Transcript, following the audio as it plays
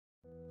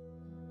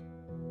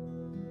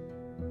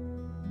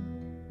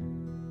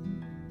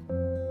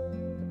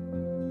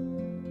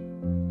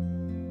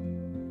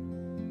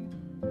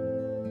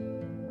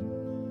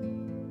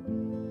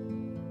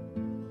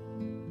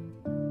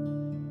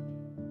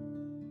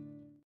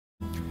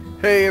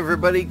Hey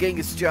everybody,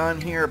 Genghis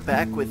John here,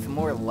 back with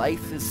more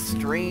Life is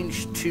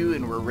Strange 2,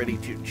 and we're ready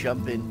to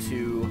jump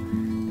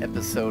into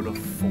episode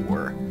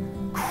 4.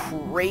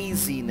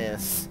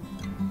 Craziness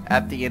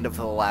at the end of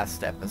the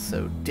last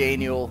episode.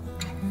 Daniel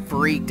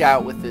freaked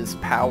out with his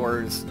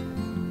powers,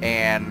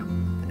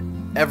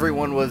 and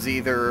everyone was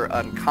either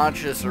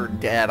unconscious or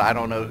dead. I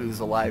don't know who's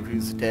alive,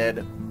 who's dead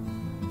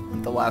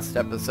in the last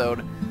episode.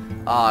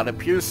 It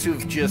appears to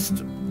have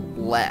just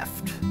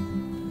left.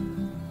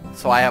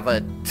 So I have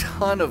a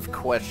ton of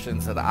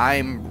questions that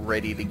I'm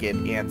ready to get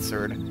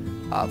answered.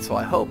 So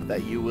I hope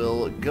that you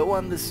will go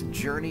on this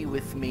journey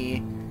with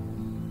me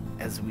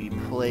as we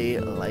play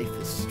Life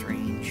is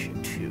Strange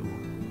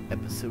 2,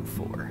 Episode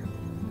 4.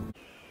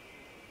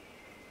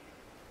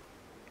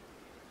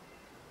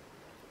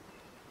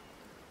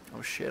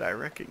 Oh shit, I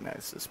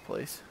recognize this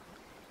place.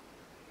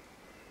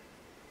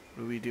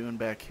 What are we doing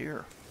back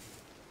here?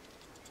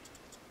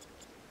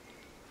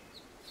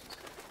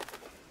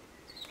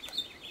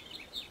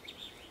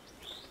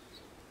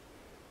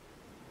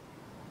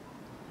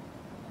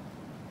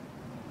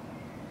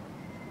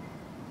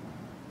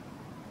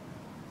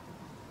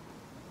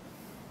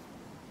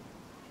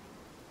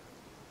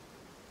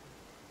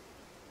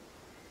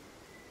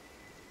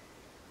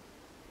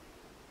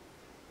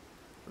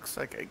 Looks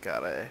like I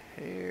got a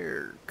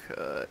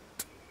haircut.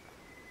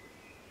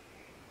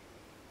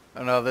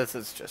 Oh no, this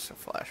is just a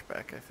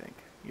flashback, I think.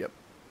 Yep.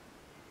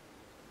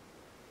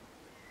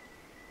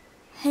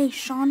 Hey,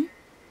 Sean.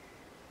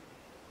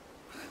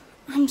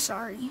 I'm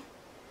sorry.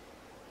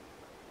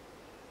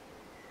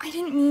 I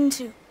didn't mean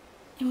to.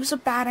 It was a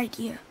bad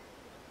idea.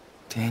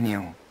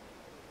 Daniel.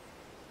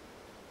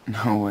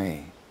 No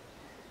way.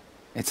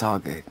 It's all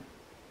good.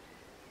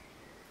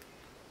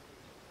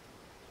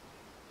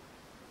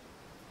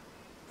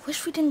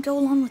 Wish we didn't go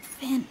along with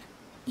Finn,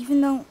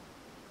 even though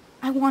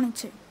I wanted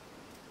to.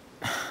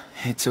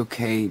 It's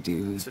okay,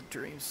 dude. It's a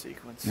dream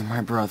sequence. You're my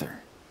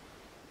brother.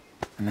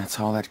 And that's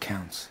all that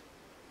counts.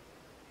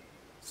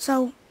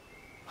 So,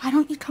 why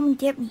don't you come and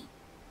get me?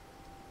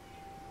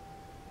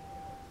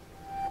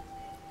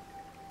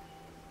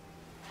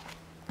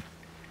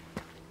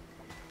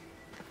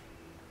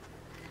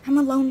 I'm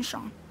alone,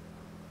 Sean.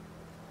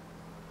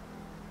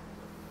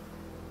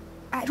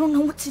 I don't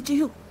know what to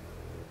do.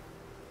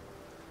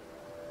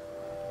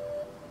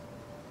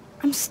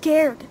 I'm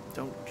scared.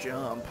 Don't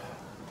jump.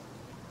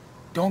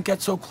 Don't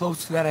get so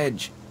close to that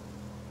edge.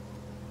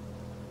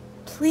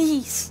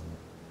 Please,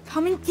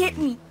 come and get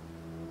me.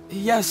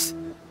 Yes,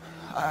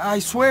 I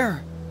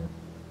swear.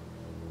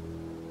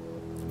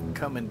 I'm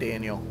coming,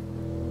 Daniel.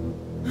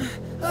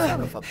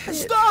 Son of a bitch.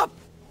 Stop!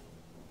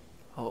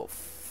 Oh,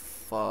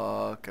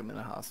 fuck. I'm in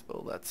a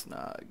hospital. That's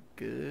not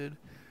good.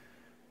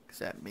 Because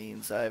that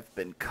means I've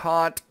been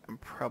caught. I'm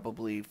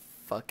probably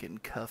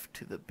fucking cuffed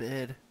to the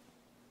bed.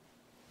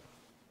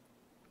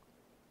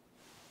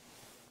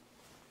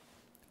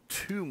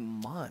 2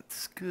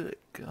 months. Good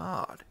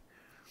God.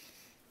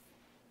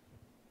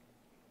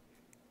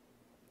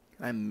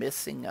 I'm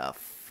missing a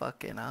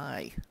fucking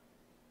eye.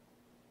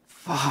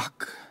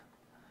 Fuck.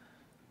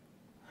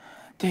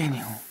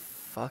 Daniel.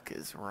 Fuck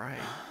is right.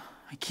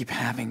 I keep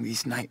having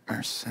these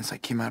nightmares since I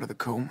came out of the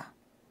coma.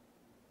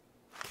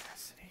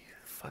 Cassidy. Who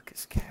the fuck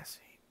is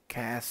Cassidy?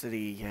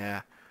 Cassidy,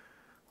 yeah.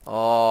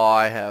 Oh,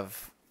 I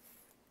have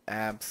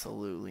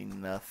absolutely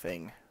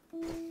nothing.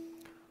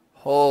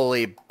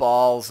 Holy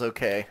balls.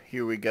 Okay,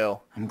 here we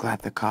go. I'm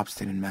glad the cops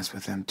didn't mess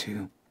with them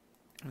too.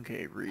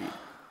 Okay, read.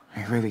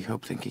 I really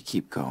hope they could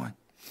keep going.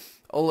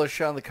 Ola,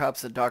 Sean, the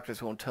cops and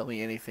doctors won't tell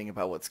me anything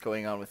about what's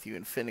going on with you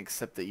and Finn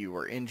except that you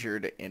were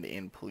injured and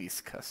in police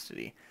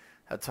custody.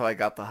 That's how I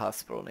got the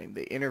hospital name.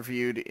 They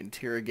interviewed,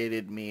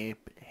 interrogated me,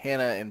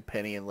 Hannah and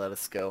Penny, and let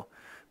us go.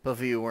 Both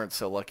of you weren't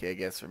so lucky, I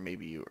guess, or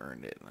maybe you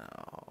earned it.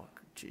 Oh,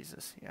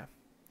 Jesus, yeah.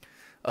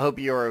 I hope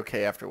you are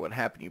okay after what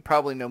happened. You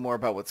probably know more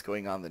about what's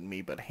going on than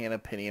me, but Hannah,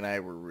 Penny, and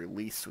I were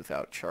released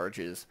without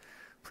charges.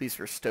 Police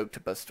were stoked to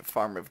bust a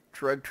farm of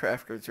drug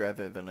traffickers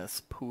rather than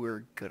us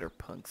poor gutter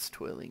punks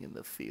toiling in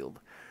the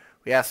field.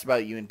 We asked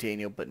about you and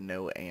Daniel, but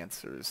no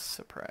answers.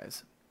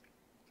 Surprise.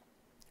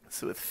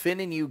 So with Finn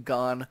and you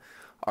gone,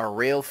 our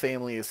rail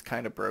family is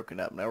kind of broken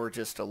up. Now we're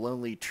just a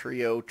lonely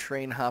trio,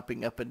 train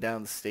hopping up and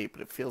down the state,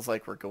 but it feels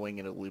like we're going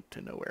in a loop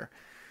to nowhere.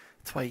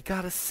 That's why you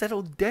gotta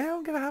settle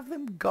down, gotta have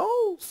them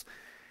goals.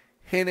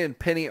 Hannah and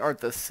Penny aren't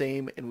the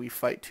same, and we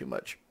fight too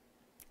much.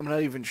 I'm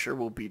not even sure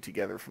we'll be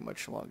together for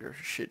much longer.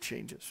 Shit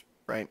changes,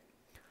 right?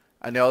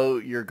 I know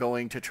you're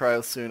going to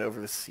trial soon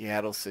over the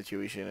Seattle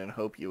situation and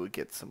hope you will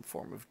get some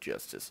form of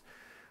justice.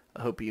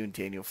 I hope you and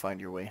Daniel find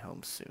your way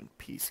home soon.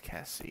 Peace,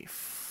 Cassie.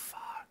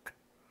 Fuck.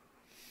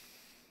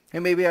 Hey,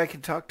 maybe I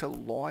can talk to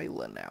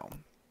Lila now.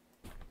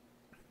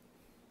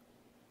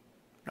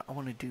 No, I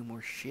want to do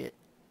more shit.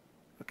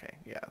 Okay,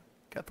 yeah.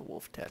 Got the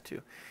wolf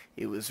tattoo.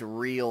 It was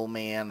real,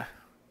 man.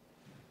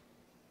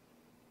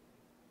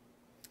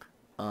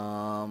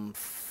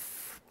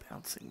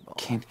 Bouncing ball.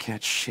 Can't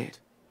catch shit.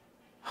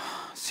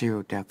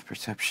 Zero depth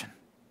perception.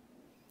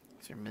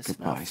 You're missing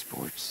Goodbye, a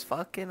sports.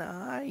 fucking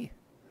eye.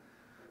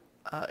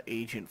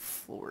 Agent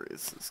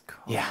Flores'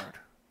 card. Yeah.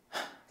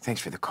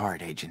 Thanks for the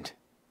card, Agent.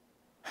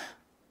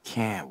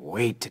 Can't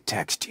wait to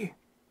text you.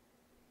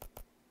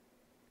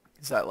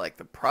 Is that like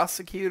the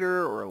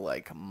prosecutor or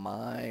like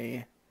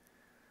my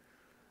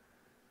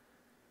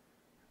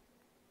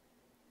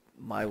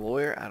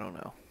lawyer? I don't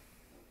know.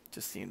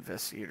 Just the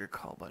investigator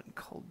call button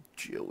called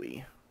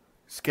Joey.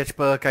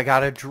 Sketchbook, I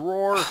got a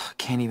drawer.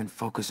 Can't even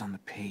focus on the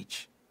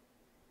page.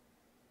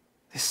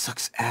 This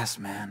sucks ass,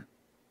 man.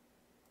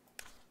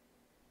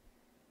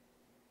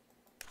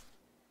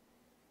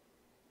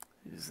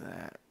 Is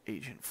that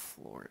Agent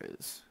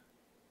Flores?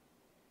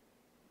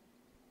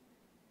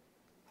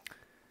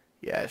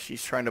 Yeah,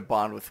 she's trying to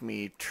bond with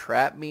me.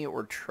 Trap me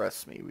or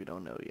trust me? We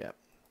don't know yet.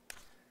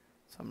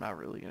 So I'm not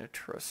really going to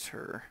trust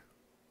her.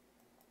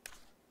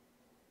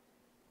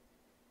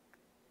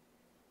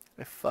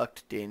 I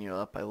fucked Daniel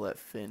up. I let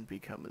Finn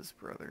become his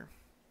brother.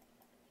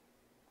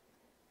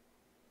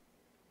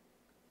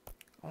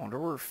 I wonder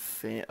where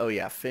Finn... Oh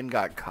yeah, Finn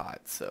got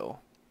caught, so...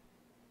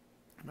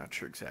 I'm not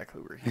sure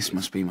exactly where he is. This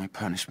must be my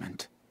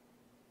punishment.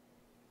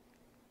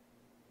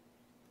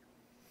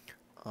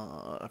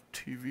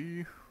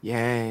 TV.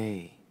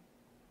 Yay.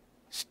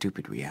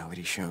 Stupid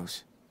reality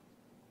shows.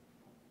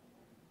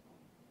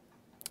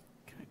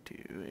 Can I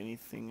do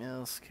anything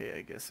else? Okay,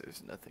 I guess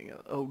there's nothing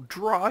else. Oh,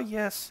 draw,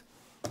 yes.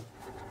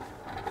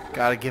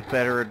 Gotta get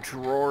better at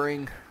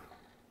drawing.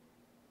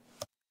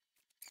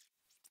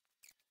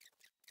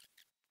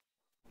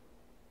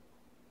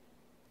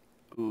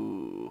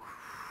 Ooh.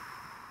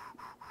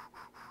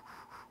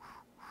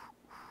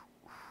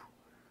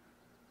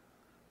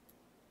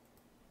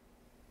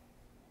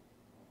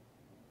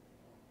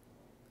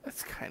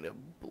 That's kind of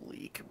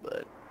bleak,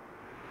 but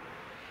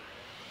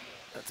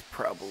that's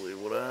probably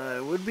what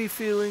I would be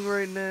feeling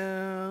right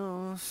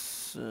now,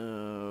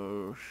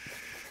 so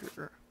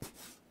sure.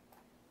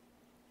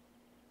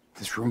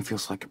 This room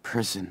feels like a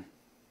prison.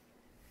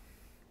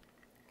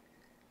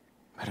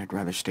 But I'd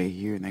rather stay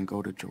here than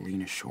go to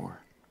Jolena Shore.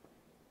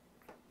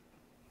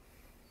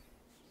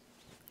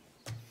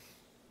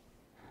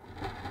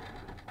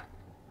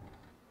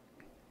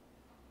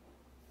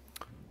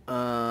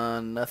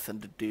 Nothing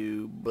to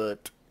do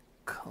but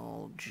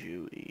call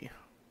Joey.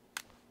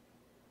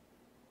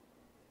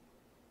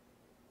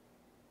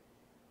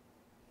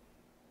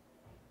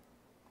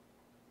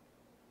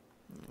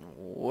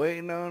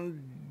 Waiting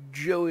on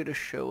Joey to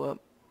show up.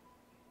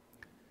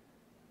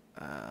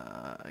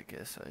 I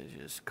guess I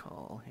just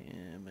call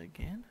him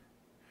again.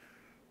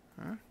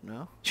 Huh?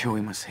 No?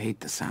 Joey must hate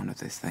the sound of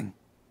this thing.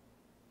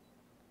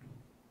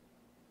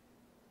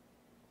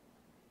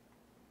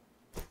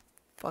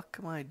 Fuck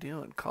am I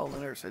doing? Call the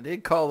nurse. I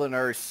did call the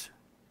nurse.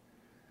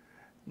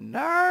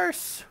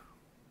 Nurse!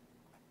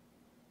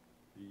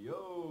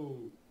 Yo,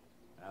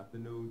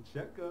 afternoon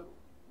checkup.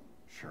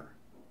 Sure.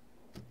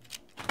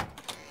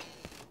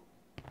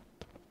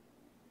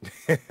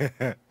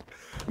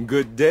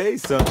 Good day,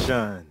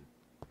 sunshine.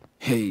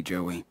 Hey,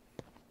 Joey.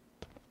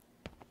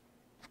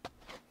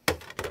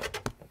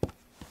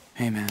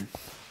 Hey, man.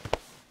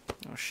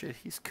 Oh shit,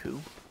 he's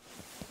cool.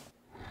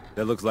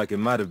 That looks like it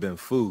might have been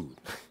food.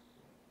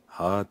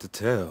 Hard to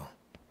tell.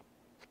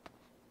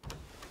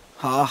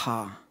 Ha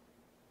ha.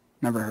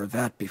 Never heard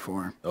that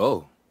before.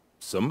 Oh,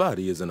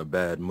 somebody is in a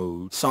bad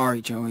mood.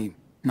 Sorry, Joey.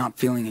 Not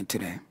feeling it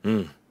today.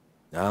 I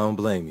don't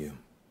blame you.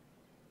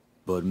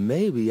 But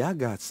maybe I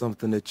got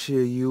something to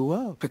cheer you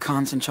up.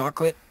 Pecans and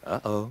chocolate?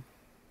 Uh-oh.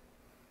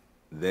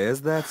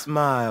 There's that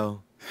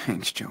smile.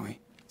 Thanks, Joey.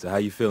 So how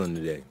you feeling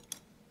today?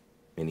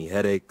 Any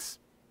headaches?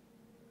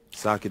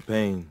 Socket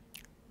pain?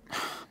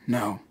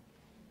 No.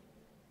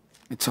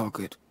 It's all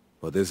good.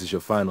 Well, this is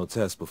your final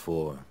test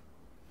before...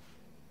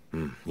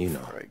 you know,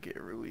 Before I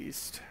get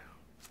released.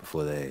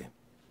 before they...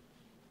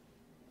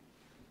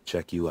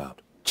 check you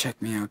out. Check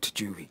me out to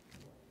Juvie.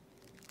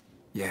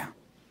 Yeah.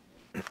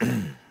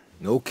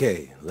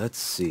 Okay, let's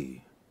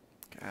see.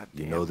 God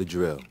You damn. know the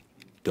drill.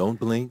 Don't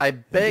blink. I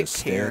and bet just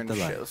stare Karen at the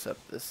light. shows up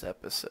this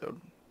episode.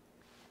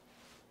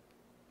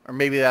 Or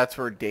maybe that's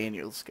where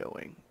Daniel's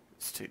going.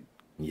 Is to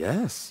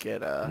Yes.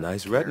 get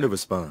Nice Karen. retina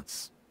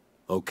response.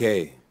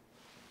 Okay.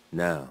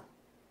 Now,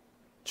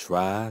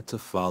 try to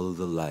follow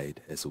the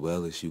light as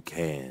well as you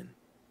can.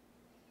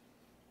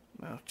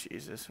 Oh,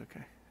 Jesus.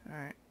 Okay.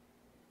 Alright.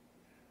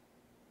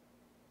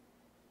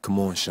 Come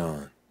on,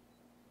 Sean.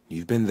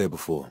 You've been there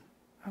before.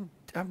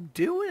 I'm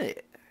doing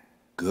it.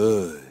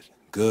 Good.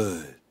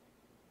 Good.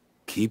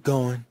 Keep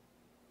going.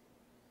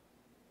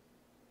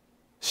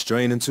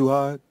 Straining too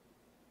hard?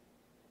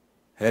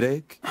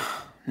 Headache?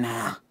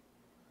 Nah.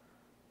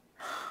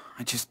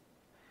 I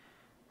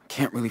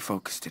can't really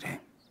focus today.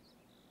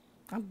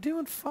 I'm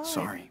doing fine.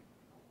 Sorry.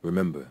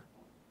 Remember,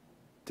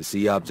 to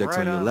see objects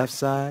Right on your on. left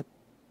side,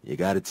 you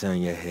gotta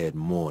turn your head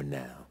more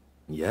now.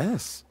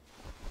 Yes.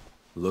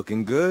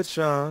 Looking good,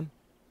 Sean.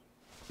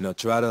 Now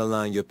try to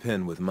align your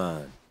pen with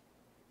mine.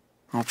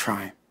 I'll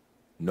try.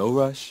 No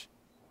rush.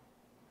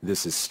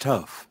 This is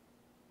tough.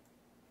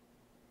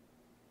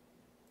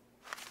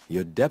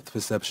 Your depth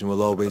perception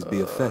will always be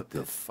The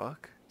affected,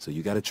 fuck? so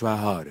you gotta try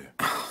harder.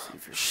 See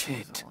if your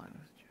Shit. phone's aligned.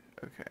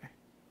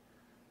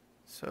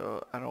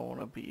 So I don't want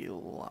to be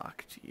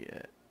locked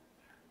yet.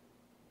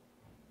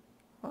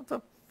 What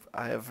the?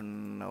 I have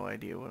no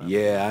idea what I'm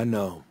doing. Yeah, I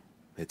know.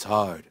 It's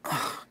hard.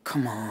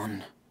 Come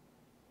on.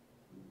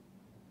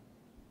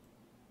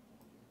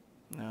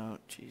 No,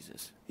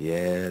 Jesus.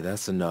 Yeah,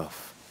 that's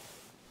enough.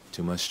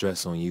 Too much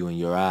stress on you and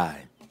your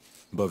eye.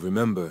 But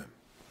remember,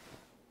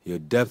 your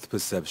depth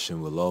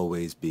perception will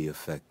always be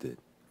affected.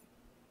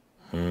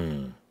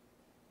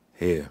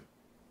 Here,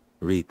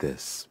 read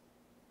this.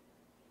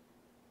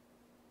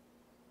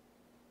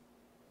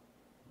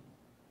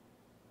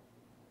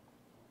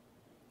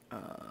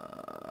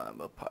 I'm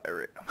a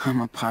pirate.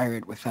 I'm a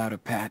pirate without a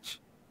patch.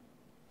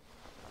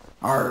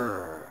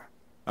 Arr.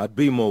 I'd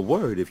be more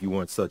worried if you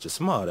weren't such a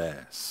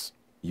smartass.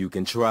 You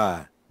can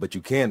try, but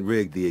you can't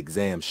rig the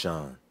exam,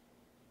 Sean.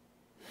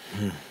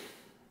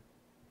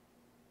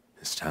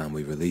 It's time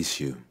we release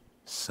you.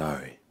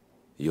 Sorry.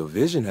 Your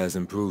vision has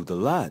improved a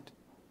lot.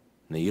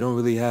 Now you don't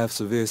really have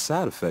severe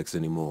side effects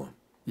anymore.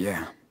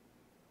 Yeah.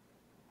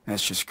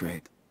 That's just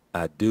great.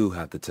 I do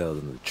have to tell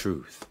them the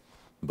truth.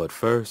 But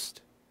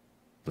first,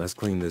 let's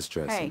clean this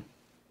dressing. Hey,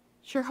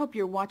 sure hope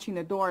you're watching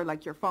the door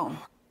like your phone.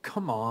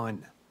 Come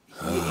on.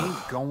 He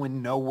ain't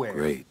going nowhere.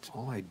 Great.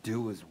 All I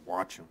do is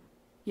watch him.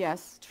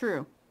 Yes,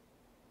 true.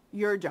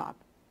 Your job.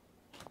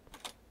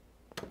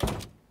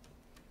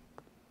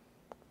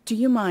 Do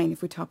you mind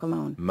if we talk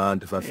alone?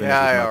 Mind if I finish Yeah,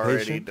 I with my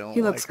already patient? don't.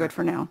 He looks like good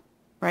for now,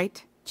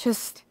 right?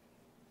 Just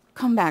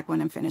come back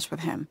when I'm finished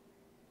with him.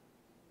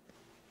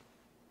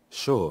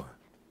 Sure.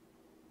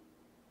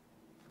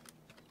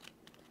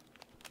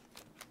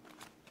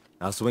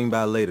 I'll swing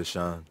by later,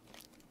 Sean.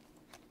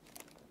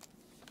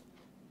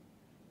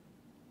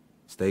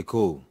 Stay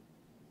cool.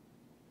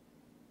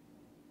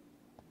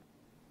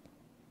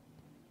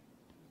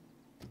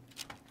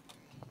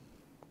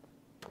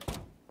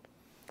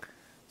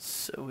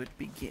 So it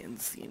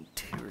begins the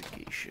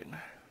interrogation.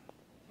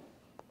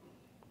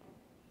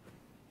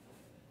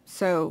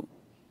 So,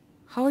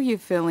 how are you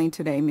feeling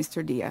today,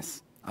 Mr.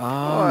 Diaz?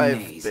 I've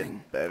Amazing.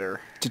 been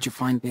better. Did you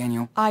find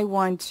Daniel? I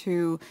want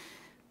to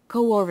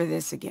go over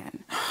this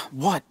again.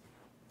 What?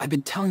 I've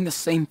been telling the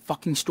same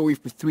fucking story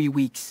for 3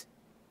 weeks.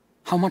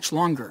 How much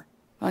longer?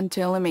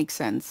 Until it makes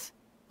sense.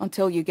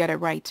 Until you get it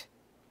right.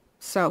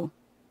 So,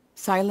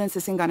 silence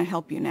isn't gonna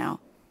help you now.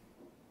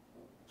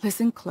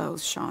 Listen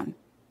close, Sean.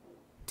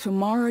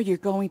 Tomorrow you're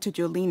going to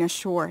Jolena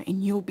Shore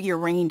and you'll be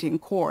arraigned in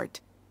court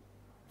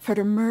for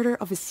the murder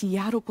of a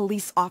Seattle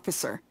police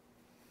officer.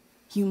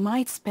 You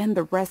might spend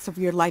the rest of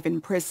your life in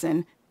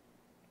prison,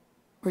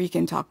 or you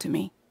can talk to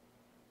me.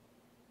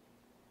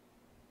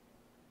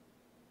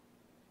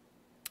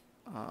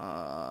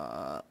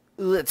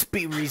 Let's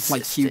be resistant.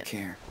 Like you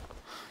care.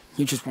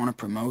 You just want a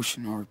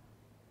promotion or...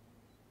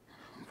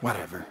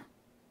 whatever.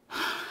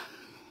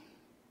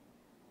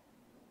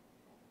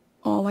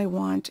 All I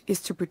want is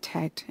to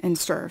protect and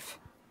serve.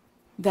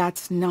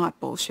 That's not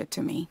bullshit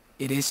to me.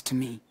 It is to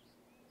me.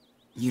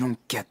 You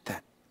don't get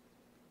that.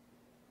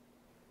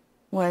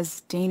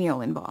 Was Daniel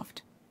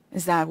involved?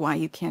 Is that why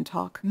you can't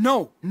talk?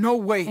 No, no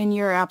way. And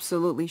you're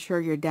absolutely sure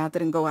your dad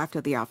didn't go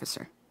after the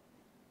officer?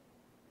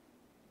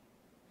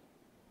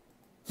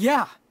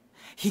 Yeah.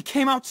 He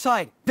came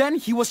outside. Then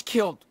he was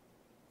killed.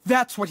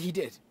 That's what he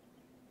did.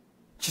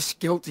 Just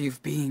guilty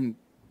of being...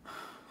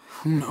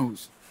 who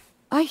knows?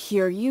 I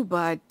hear you,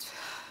 but...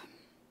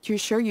 you're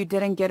sure you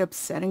didn't get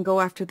upset and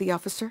go after the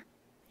officer?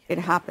 It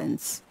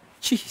happens.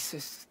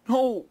 Jesus,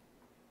 no.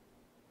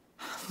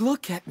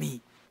 Look at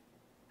me.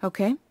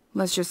 Okay,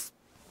 let's just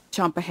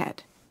jump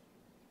ahead.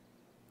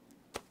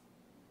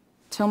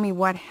 Tell me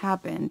what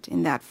happened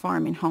in that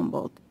farm in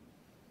Humboldt.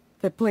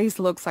 The place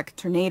looks like a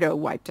tornado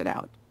wiped it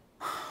out.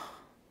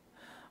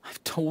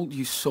 I've told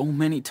you so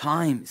many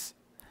times.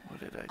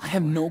 What did I do? I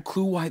have no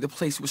clue why the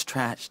place was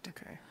trashed.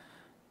 Okay.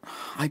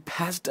 I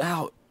passed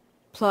out.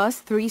 Plus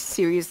 3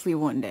 seriously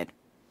wounded,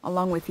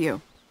 along with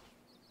you.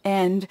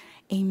 And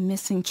a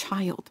missing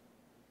child.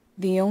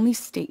 The only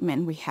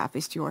statement we have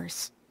is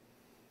yours.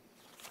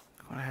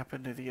 What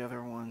happened to the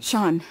other ones?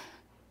 Sean.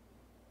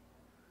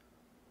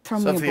 Throw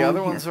So me a if the bone other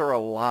here. ones are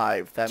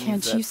alive, that Can't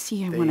means that you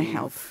see I wanna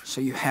help? they've So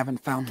you haven't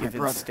found my given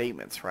brother.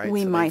 statements, right?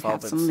 We So might they've all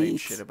have been some saying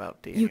leads. shit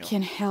about Daniel. You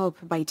can help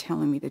by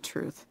telling me the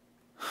truth.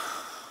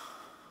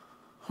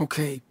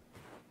 Okay.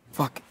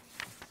 Fuck.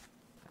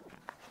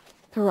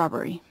 The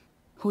robbery.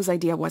 Whose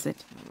idea was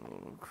it?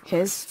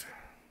 His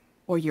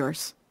or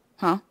yours?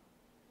 Huh?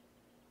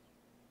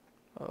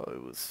 Oh,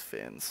 it was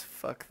Finn's.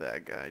 Fuck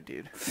that guy,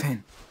 dude.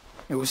 Finn.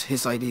 It was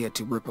his idea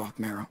to rip off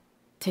Marrow.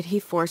 Did he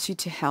force you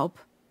to help?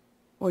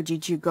 Or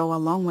did you go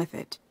along with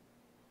it?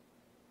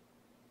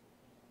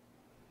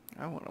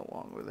 I went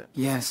along with it.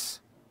 Yes.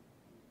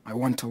 I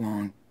went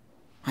along.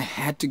 I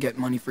had to get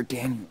money for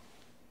Daniel.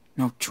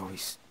 No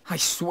choice. I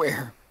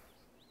swear.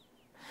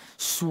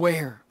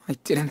 Swear I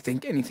didn't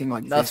think anything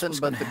like this Nothing was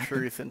but gonna the happen.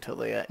 truth until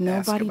they ask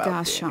Nobody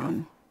about does, Daniel.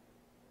 Sean.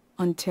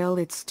 Until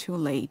it's too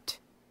late.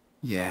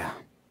 Yeah.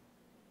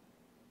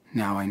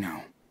 Now I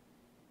know.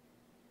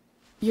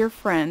 Your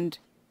friend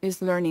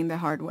is learning the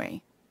hard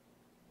way.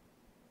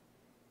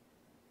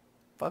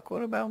 Fuck,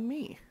 what about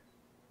me?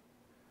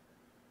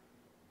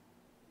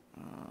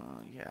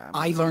 Yeah,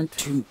 I learned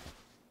too.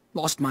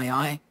 Lost my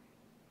eye,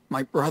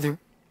 my brother,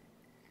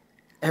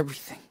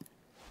 everything.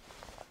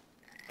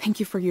 Thank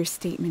you for your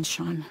statement,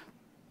 Sean.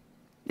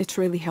 It's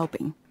really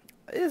helping.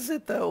 Is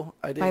it though?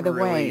 I By didn't the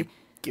really way,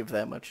 give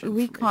that much we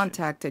information.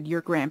 contacted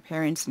your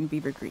grandparents in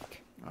Beaver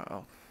Creek.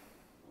 Oh,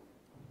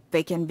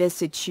 They can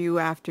visit you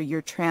after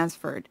you're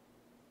transferred.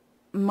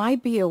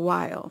 Might be a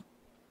while,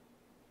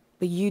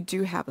 but you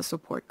do have a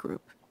support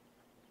group.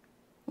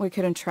 We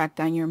couldn't track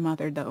down your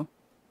mother, though.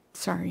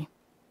 Sorry.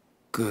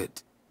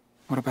 Good.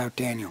 What about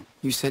Daniel?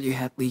 You said you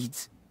had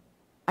leads.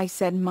 I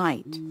said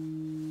might.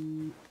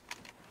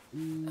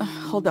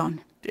 Hold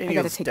on. I gotta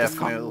Daniel's take this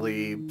call.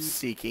 definitely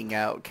seeking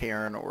out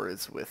Karen or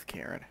is with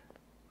Karen.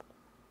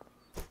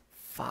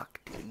 Fuck,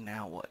 dude.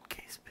 Now what?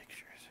 Case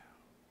pictures.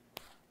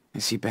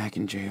 Is he back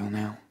in jail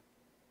now?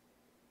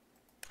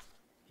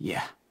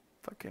 Yeah.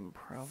 Fucking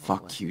probably.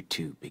 Fuck you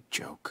too, Big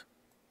Joke.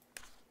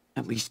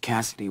 At least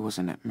Cassidy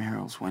wasn't at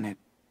Merrill's when it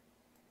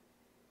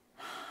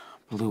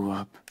blew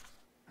up.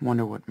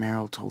 Wonder what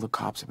Merrill told the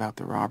cops about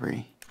the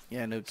robbery.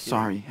 Yeah, no kidding.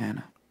 Sorry,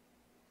 Hannah.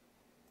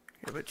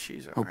 Yeah, but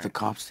she's alright. Hope the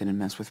cops didn't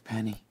mess with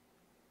Penny.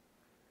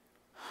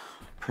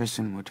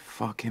 Prison would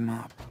fuck him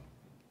up.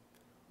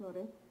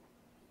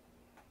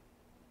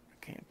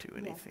 Can't do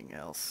anything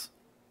else.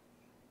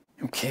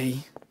 Okay.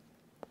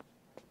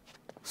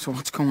 So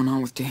what's going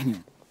on with Daniel?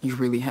 You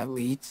really have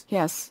leads?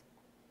 Yes,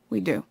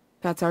 we do.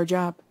 That's our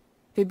job.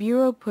 The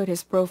Bureau put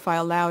his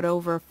profile out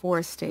over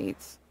 4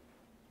 states.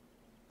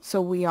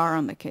 So we are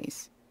on the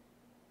case.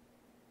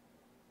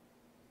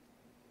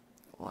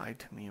 Lied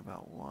to me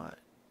about what?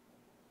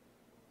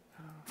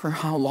 For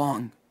how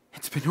long?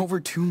 It's been over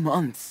 2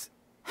 months.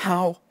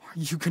 How are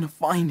you gonna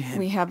find him?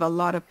 We have a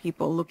lot of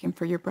people looking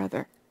for your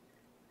brother.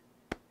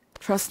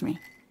 Trust me.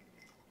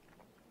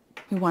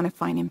 We want to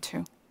find him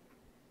too.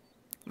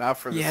 Not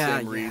for the Yeah,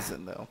 same yeah.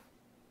 reason, though.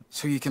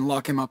 So you can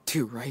lock him up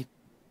too, right?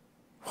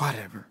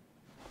 Whatever.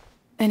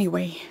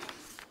 Anyway,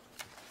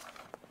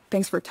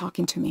 thanks for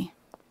talking to me.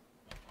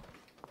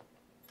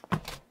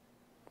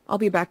 I'll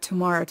be back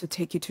tomorrow to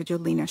take you to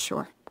Jolena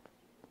Shore.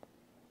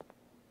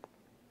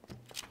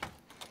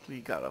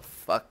 We gotta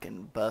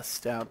fucking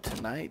bust out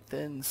tonight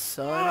then,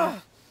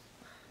 son.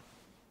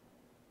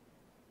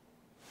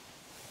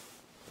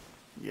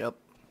 Yep.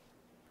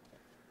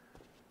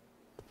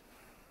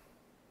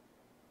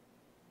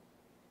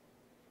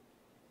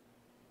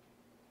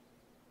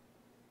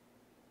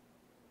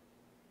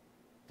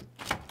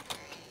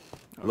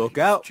 Look he's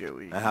out.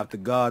 Joey. I have to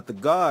guard the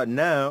guard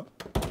now.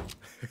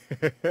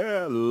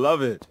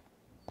 Love it.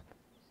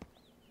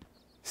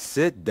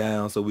 Sit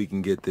down so we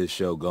can get this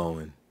show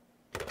going.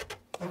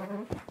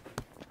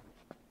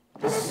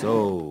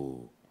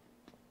 So,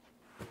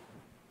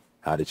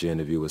 how did your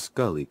interview with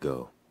Scully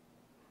go?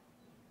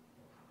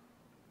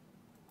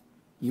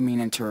 You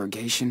mean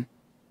interrogation?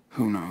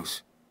 Who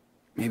knows?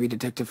 Maybe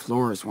Detective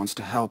Flores wants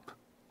to help.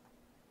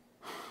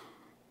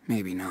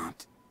 Maybe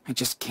not. I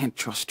just can't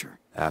trust her.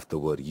 After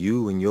what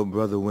you and your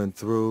brother went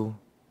through,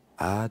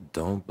 I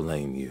don't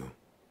blame you.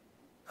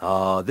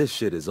 Oh, this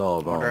shit is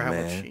all wrong, Wonder how much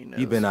man. she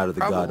You've been knows. out of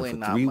the Probably garden for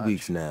not 3 much.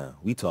 weeks now.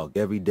 We talk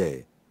every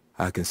day.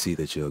 I can see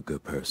that you're a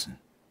good person.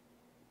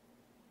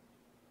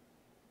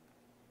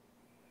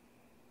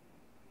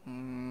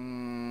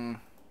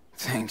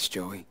 Thanks,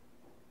 Joey.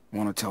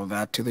 Want to tell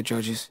that to the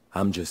judges?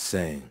 I'm just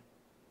saying,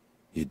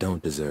 you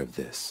don't deserve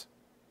this.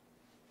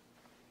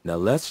 Now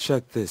let's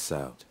check this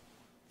out.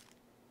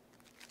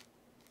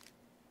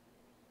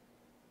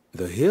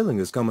 The healing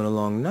is coming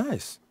along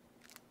nice.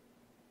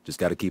 Just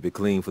gotta keep it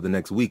clean for the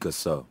next week or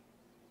so.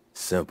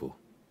 Simple.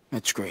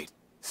 That's great.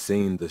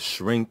 Seen the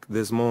shrink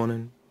this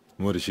morning?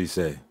 What did she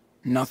say?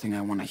 Nothing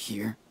I want to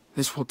hear.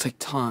 This will take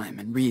time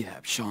and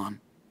rehab, Sean.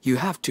 You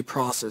have to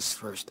process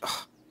first.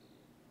 Ugh.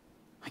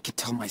 I can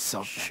tell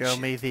myself that Show shit.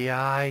 me the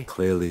eye.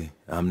 Clearly,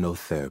 I'm no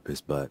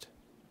therapist, but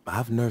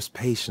I've nursed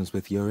patients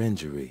with your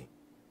injury.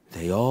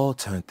 They all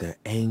turned their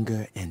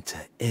anger into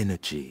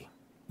energy.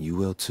 You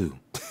will too.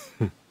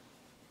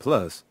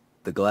 Plus,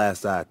 the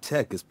glass eye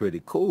tech is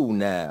pretty cool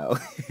now.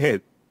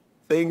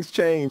 Things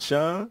change,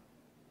 Sean.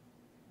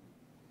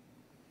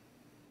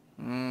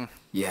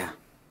 Yeah.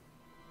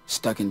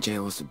 Stuck in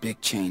jail is a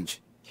big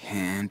change.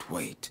 Can't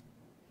wait.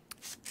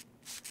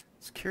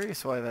 It's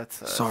curious why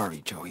that's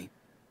Sorry, Joey.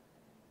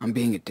 I'm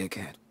being a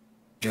dickhead.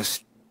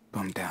 Just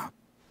bummed out.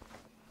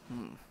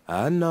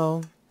 I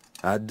know.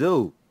 I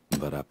do.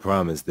 But I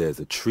promise there's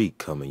a treat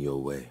coming your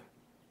way.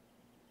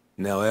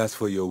 Now, as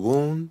for your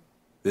wound,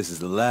 this is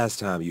the last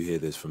time you hear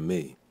this from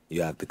me.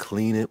 You have to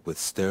clean it with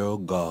sterile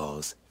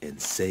gauze and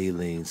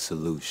saline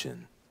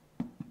solution.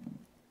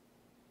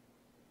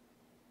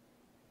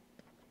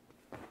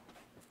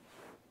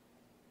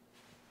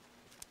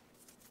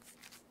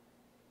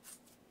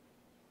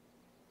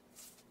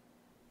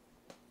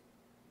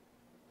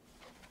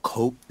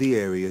 Coat the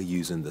area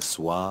using the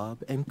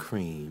swab and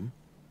cream.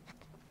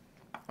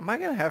 Am I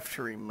gonna have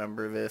to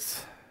remember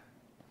this?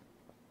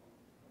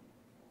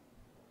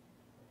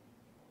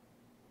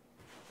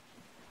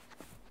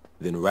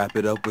 Then wrap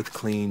it up with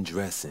clean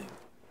dressing.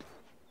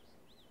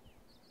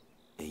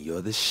 And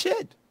you're the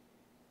shit.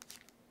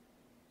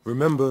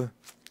 Remember,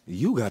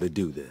 you gotta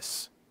do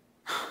this.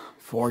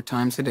 4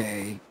 times a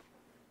day.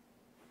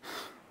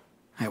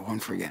 I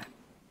won't forget.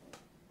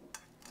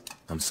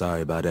 I'm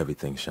sorry about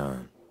everything,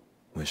 Sean.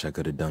 Wish I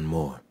could have done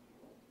more.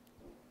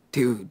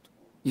 Dude,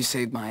 you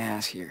saved my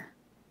ass here.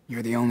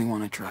 You're the only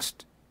one I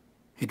trust.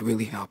 It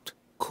really helped.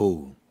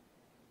 Cool.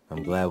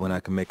 I'm glad when I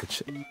can make a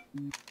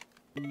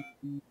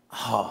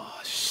Oh,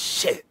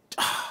 shit.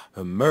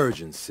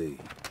 Emergency.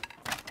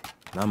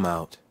 I'm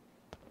out.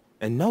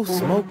 And no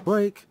smoke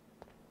break?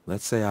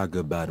 Let's say our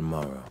goodbye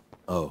tomorrow.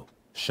 Oh,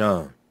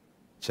 Sean,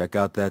 check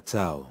out that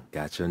towel.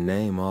 Got your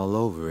name all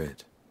over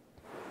it.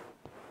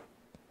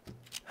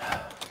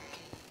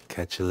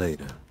 Catch you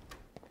later.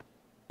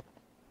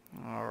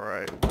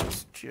 Alright,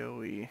 what's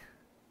Joey?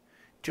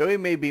 Joey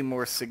may be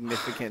more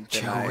significant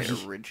than I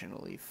Joey.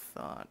 originally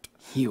thought.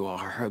 You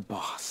are her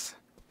boss.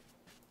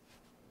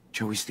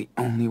 Joey's the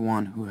only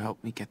one who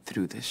helped me get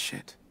through this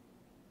shit.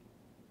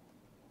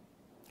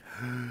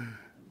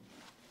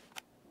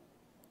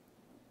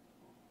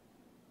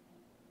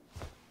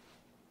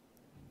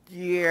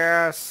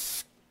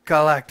 Yes,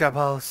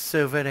 collectible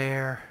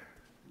souvenir.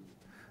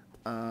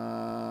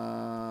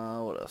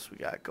 What else we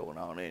got going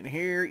on in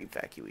here?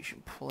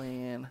 Evacuation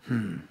plan.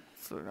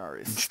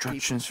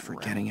 Instructions for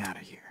getting out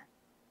of here.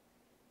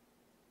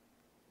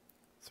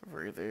 It's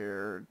over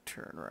there.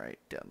 Turn right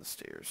down the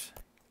stairs.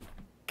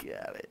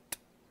 Got it.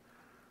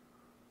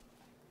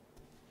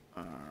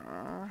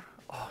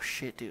 Oh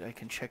shit, dude! I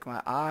can check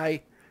my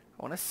eye.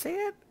 I want to see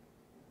it.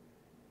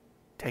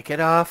 Take it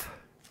off.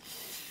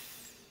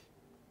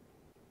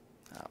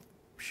 Oh,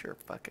 sure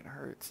fucking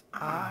hurts.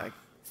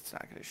 It's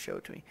not gonna show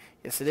it to me.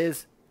 Yes, it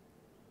is.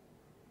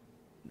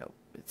 Nope,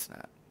 it's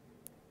not.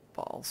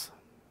 Balls.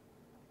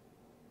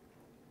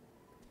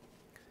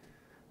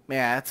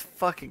 Man, that's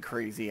fucking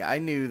crazy. I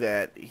knew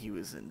that he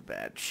was in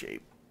bad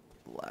shape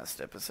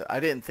last episode. I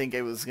didn't think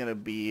it was gonna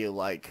be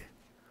like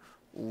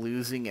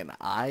losing an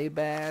eye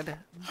bad,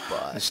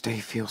 but This day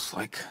feels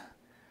like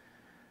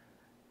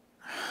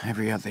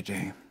every other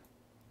day.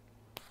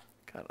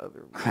 got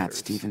other Glad matters.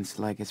 Steven's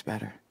leg is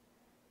better.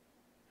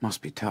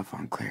 Must be tough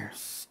on Claire.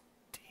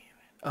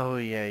 Oh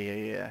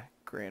yeah.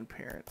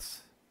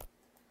 Grandparents.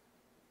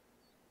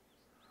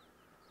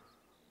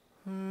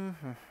 Okay,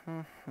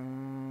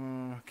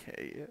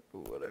 yeah,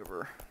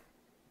 whatever.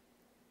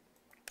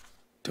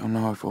 Don't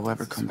know if we'll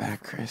ever come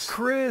back, Chris.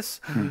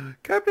 Chris,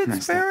 Captain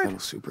Nice that Spirit. little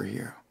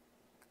superhero.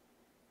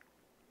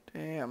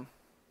 Damn.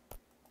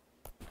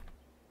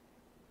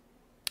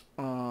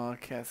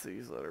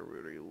 Cassidy's letter. We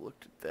already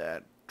looked at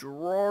that.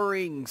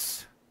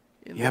 Drawings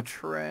in Yep. the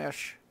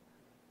trash.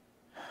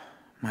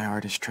 My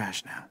art is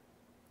trash now.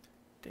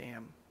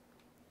 Damn.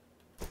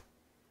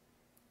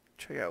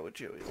 Check out what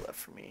Joey left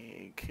for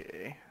me.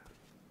 Okay.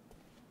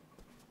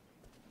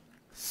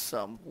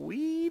 Some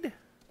weed.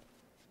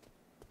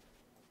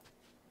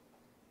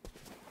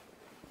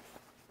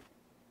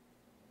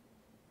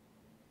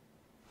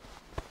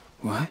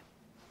 What?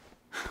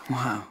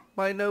 Wow.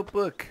 My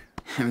notebook.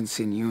 Haven't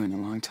seen you in a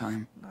long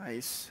time.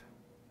 Nice.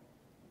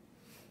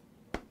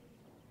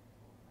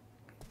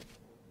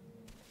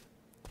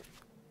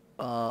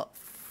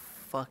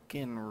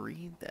 Fucking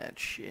read that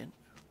shit.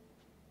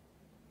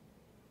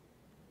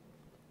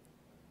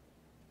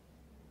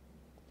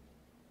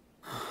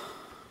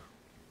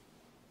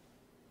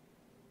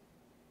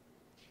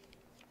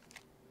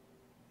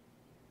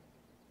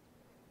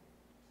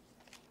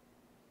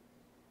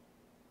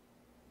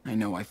 I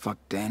know I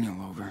fucked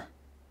Daniel over.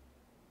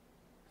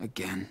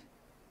 Again.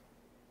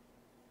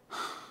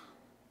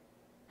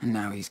 And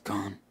now he's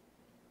gone.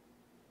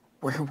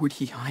 Where would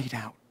he hide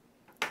out?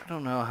 I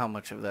don't know how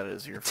much of that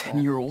is your fault.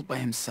 10-year-old by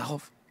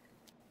himself?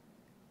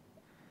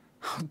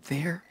 Out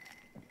there?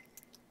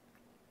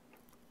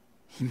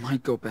 He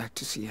might go back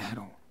to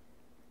Seattle.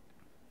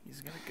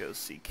 He's gonna go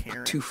see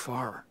Karen. Too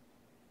far.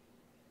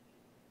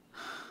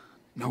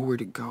 Nowhere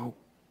to go.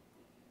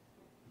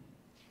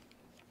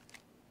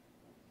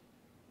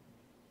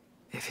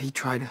 If he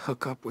tried to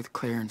hook up with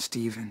Claire and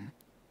Steven,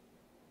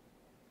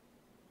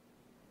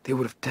 they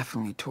would have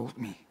definitely told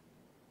me.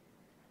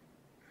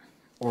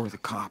 Or the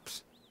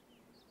cops.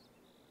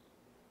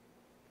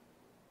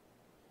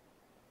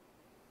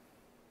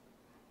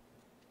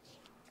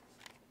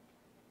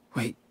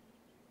 Wait.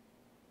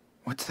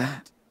 What's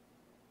that?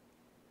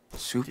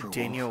 Super Did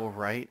Daniel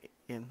write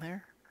in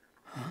there?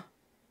 Huh?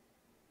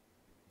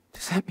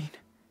 Does that mean...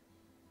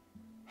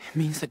 It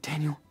means that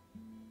Daniel's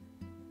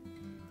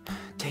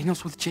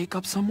with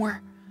Jacob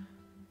somewhere?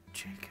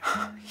 Jake.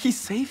 He's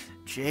safe?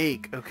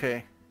 Jake,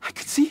 okay. I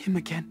could see him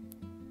again.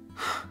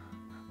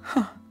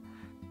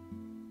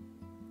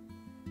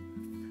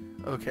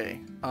 Okay,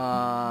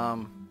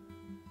 not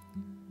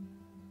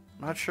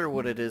sure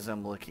what it is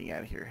I'm looking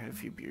at here. Had a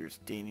few beers.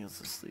 Daniel's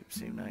asleep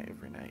same night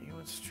every night. He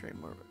wants to trade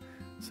more.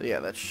 So yeah,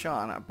 that's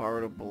Sean. I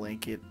borrowed a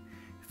blanket,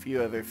 a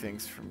few other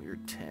things from your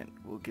tent.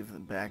 We'll give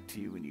them back to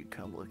you when you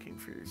come looking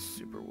for your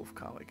Super Wolf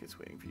comic. It's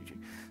waiting for you,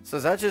 Jake. So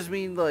does that just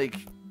mean like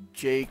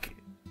Jake?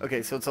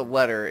 Okay, so it's a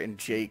letter and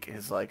Jake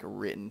has like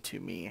written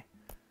to me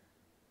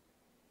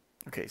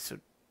Okay, so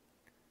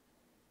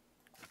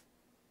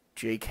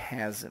Jake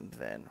has him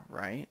then,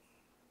 right?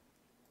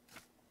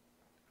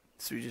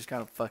 So we just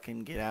gotta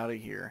fucking get out of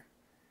here.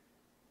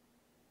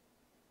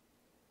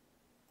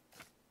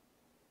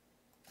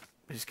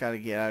 We just gotta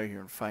get out of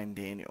here and find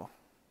Daniel.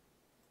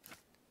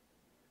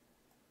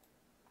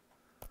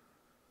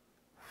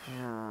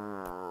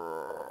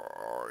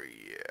 Oh,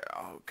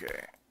 yeah,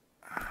 okay.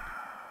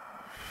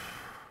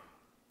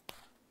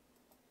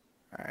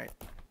 Alright.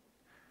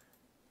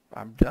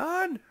 I'm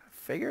done.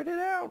 Figured it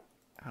out.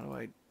 How do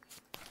I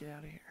get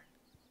out of here?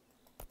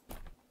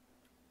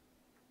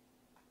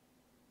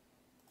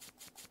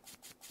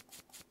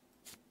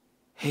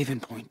 Haven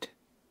Point,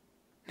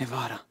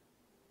 Nevada.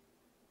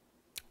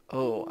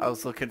 Oh, I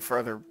was looking for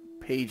other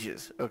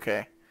pages.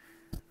 Okay.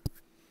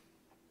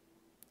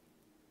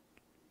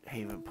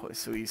 Haven Point.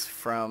 So he's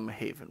from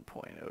Haven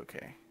Point.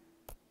 Okay.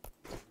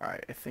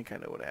 Alright, I think I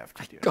know what I have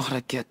to do.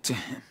 Gotta get to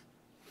him.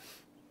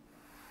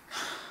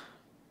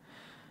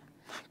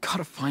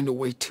 Gotta find a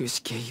way to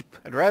escape.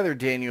 I'd rather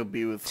Daniel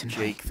be with Tonight.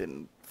 Jake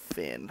than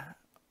Finn.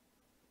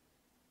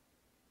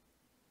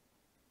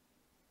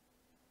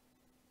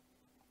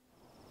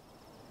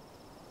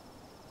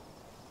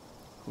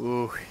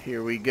 Ooh,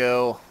 here we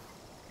go.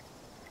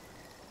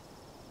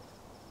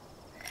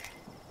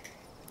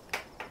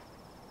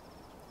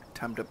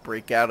 Time to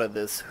break out of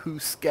this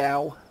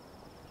hooskow.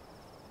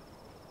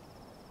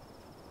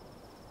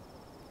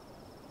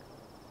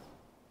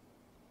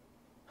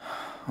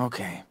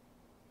 Okay.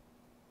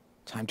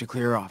 Time to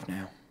clear off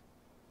now.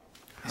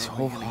 This How are we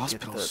whole gonna get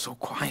hospital is so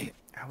quiet,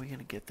 How are we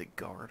gonna get the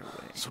guard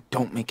away? so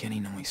don't make any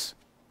noise.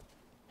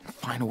 And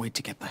find a way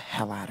to get the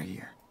hell out of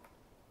here.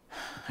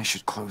 I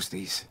should close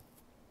these,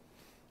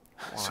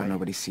 so Why?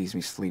 nobody sees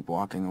me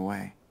sleepwalking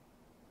away.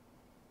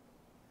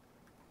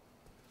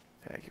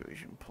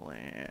 Evacuation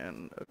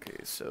plan. Okay,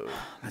 so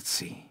Let's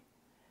see.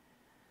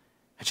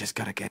 I just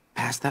gotta get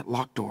past that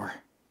locked door.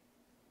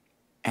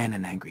 And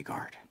an angry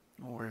guard.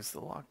 where's the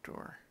locked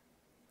door?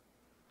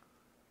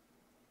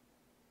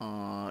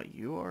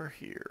 You are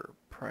here.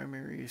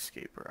 Primary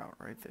escape route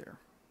right there.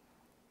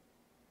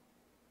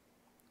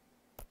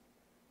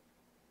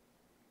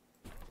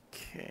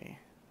 Okay.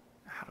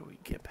 How do we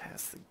get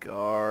past the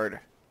guard?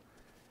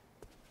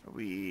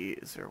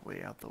 Is there a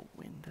way out the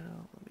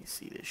window? Let me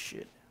see this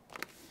shit.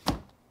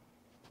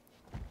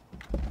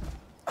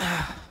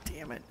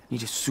 Damn it.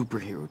 Need a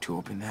superhero to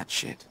open that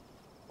shit.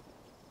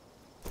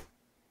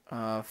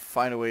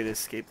 Find a way to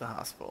escape the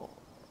hospital.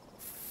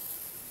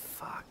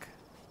 Fuck.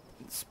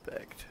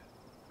 Inspect.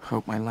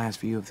 Hope my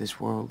last view of this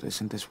world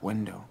isn't this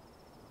window.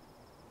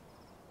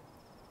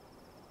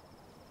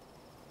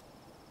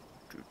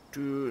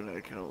 And I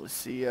can only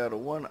see out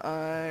of one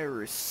eye.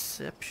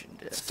 Reception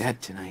desk. It's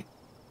dead tonight.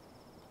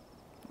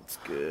 That's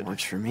good.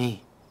 Works for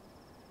me.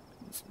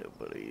 Since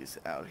nobody's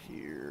out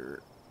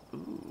here.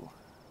 Ooh.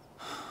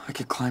 I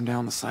could climb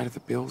down the side of the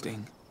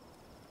building.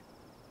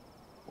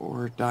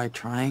 Or die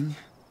trying.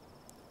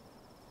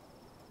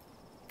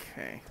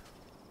 Okay.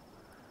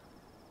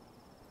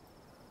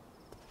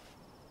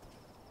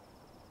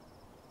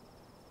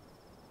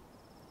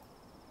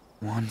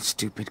 One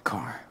stupid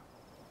car.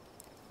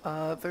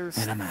 There's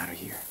And I'm out of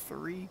here.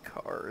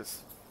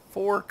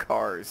 4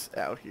 cars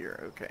out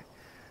here. Okay.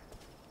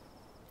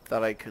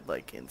 Thought I could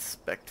like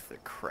inspect the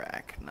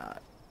crack,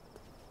 not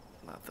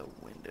the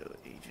window.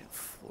 Agent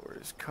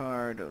Flores'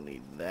 car. Don't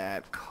need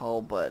that.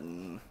 Call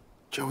button.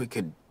 Joey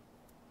could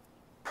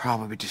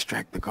probably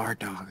distract the guard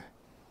dog.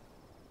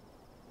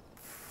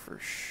 For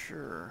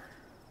sure.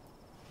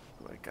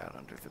 What do I got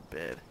under the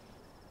bed?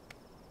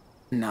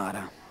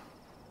 Nada.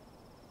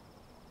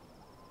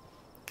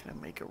 Can I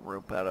make a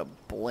rope out of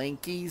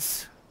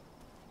blankies?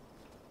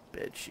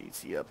 Bed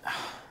sheets, yep.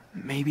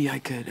 Maybe I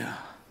could,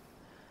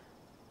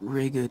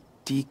 rig a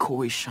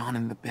decoy Sean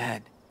in the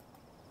bed.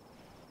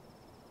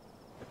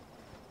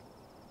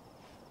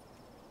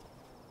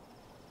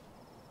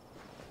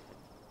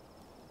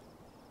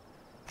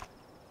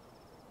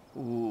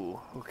 Ooh,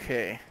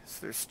 okay.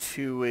 So there's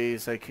 2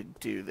 ways I could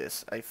do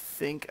this. I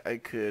think I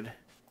could...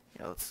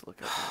 Yeah, let's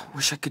look up.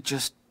 Wish I could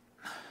just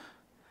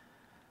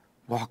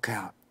walk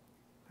out.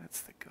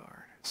 That's the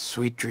guard.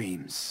 Sweet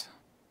dreams,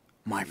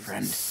 my Is he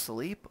friend.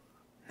 asleep?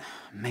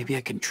 Maybe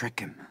I can trick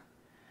him.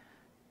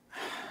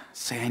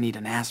 Say I need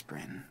an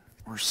aspirin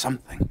or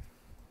something.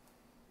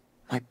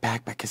 My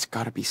backpack has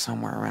got to be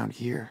somewhere around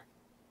here.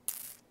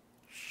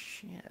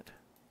 Shit.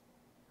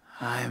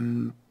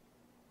 I'm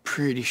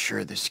pretty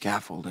sure the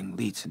scaffolding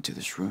leads into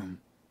this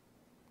room.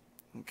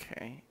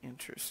 Okay,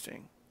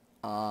 interesting.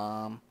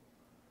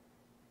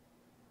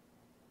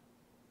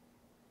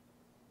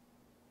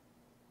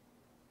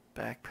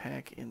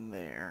 Backpack in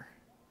there.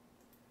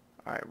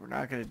 Alright, we're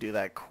not going to do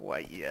that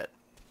quite yet.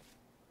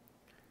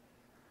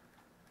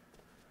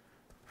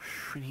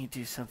 We need to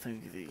do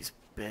something with these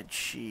bed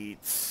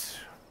sheets.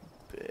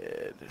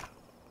 Bed.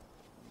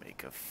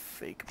 Make a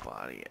fake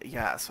body.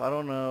 Yeah, so I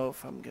don't know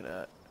if I'm going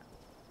to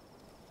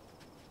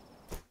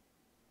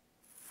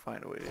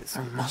find a way to...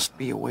 There must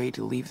be a way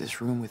to leave this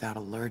room without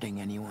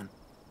alerting anyone.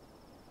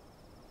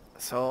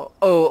 So,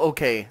 oh,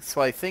 okay.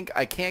 So I think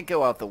I can't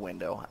go out the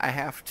window. I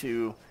have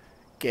to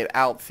get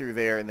out through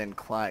there and then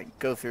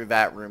go through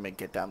that room and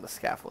get down the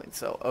scaffolding.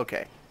 So,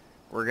 okay.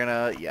 We're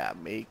gonna, yeah,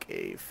 make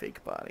a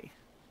fake body.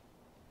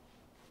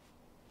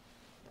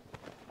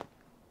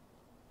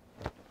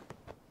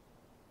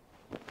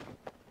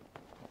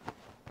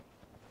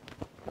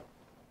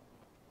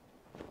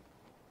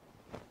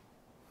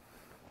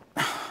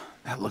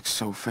 That looks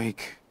so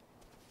fake.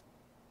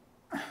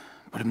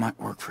 But it might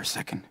work for a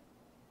second.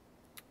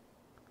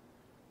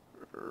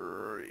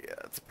 Yeah,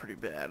 it's pretty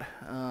bad.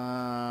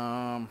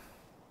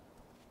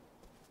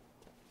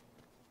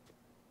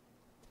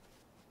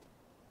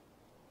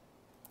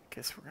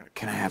 Guess we're gonna.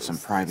 Can I have some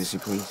privacy,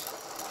 please?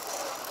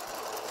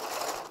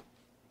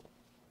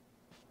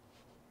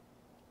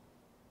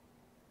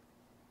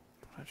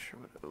 I'm not sure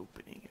what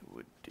opening it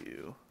would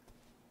do.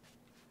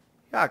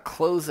 Yeah,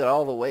 close it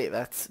all the way.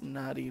 That's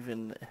not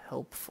even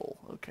helpful.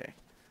 Okay.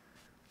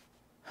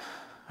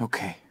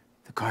 Okay,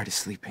 the guard is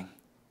sleeping.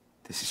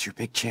 This is your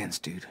big chance,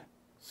 dude.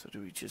 So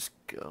do we just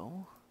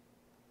go?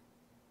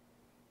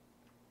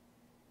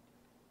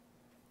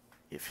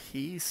 If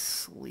he's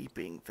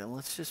sleeping, then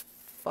let's just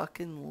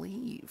fucking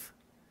leave.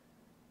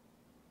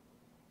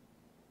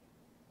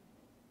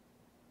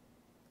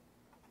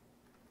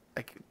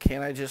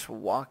 Can't I just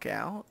walk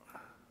out?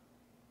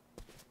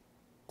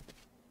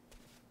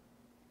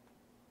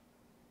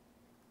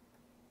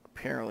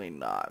 Apparently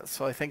not.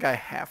 So I think I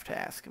have to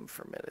ask him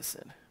for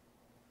medicine.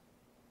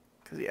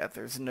 Because, yeah,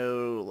 there's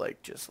no,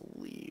 like, just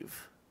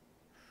leave.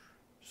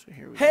 So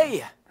here we go.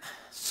 Hey!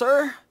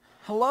 Sir?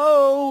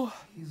 Hello?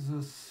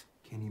 Jesus,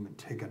 can't even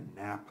take a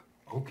nap,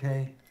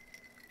 okay?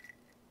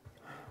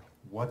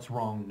 What's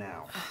wrong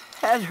now?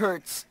 Head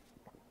hurts.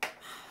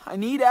 I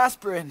need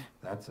aspirin.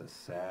 That's a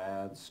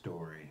sad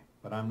story,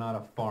 but I'm not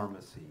a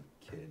pharmacy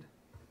kid.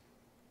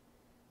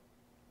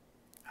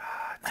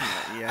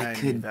 Yeah, I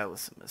knew that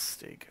was a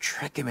mistake.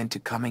 Trick him into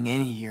coming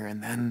in here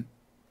and then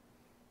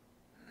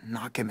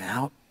knock him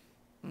out.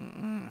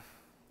 Damn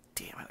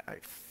it, I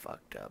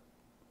fucked up.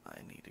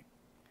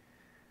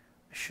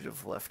 I should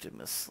have left him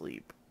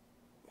asleep.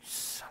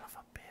 Son of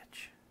a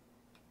bitch.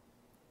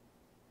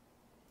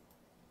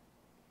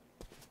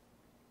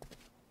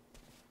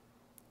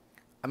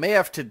 I may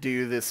have to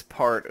do this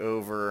part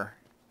over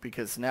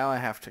because now I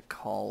have to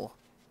call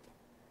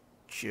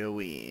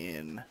Joey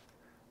in.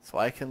 So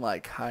I can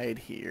like hide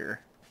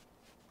here.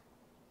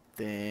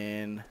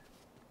 Then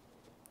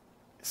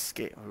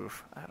escape.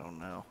 Oof, I don't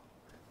know.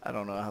 I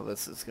don't know how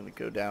this is going to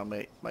go down.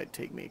 Might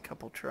take me a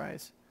couple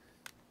tries.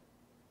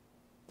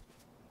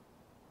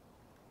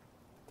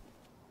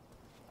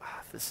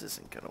 This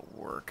isn't going to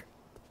work.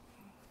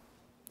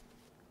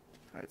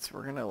 Alright, so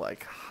we're going to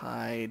like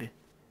hide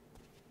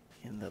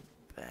in the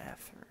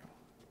bathroom.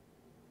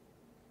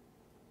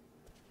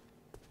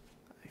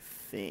 I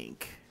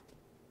think.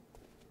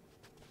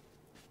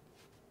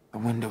 The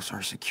windows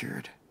are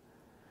secured.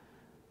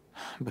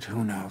 But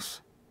who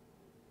knows?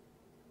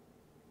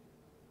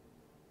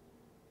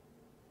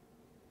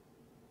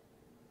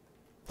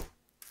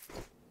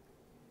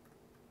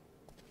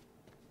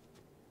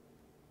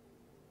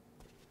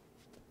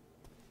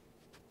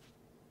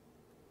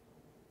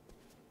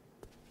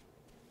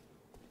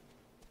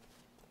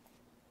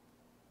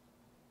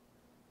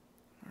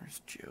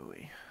 Where's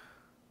Joey?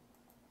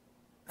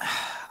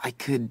 I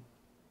could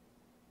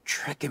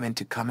trick him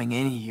into coming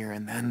in here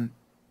and then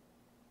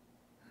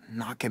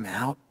knock him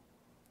out.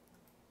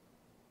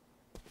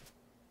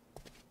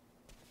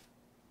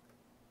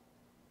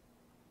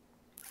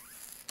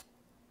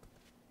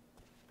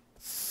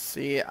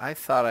 See, I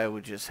thought I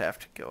would just have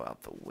to go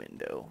out the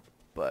window,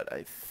 but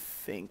I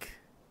think...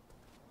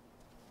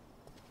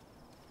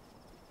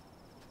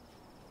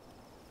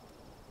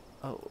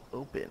 Oh,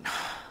 open.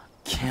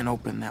 Can't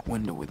open that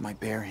window with my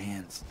bare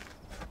hands.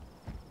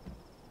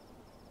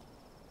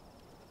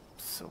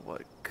 So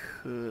what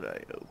could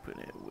I open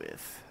it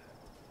with?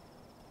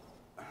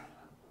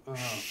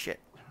 Shit.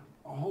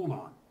 Hold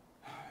on.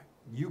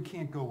 You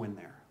can't go in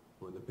there.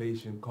 When the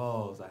patient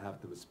calls, I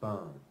have to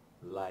respond.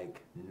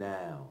 Like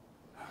now.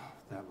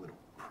 That little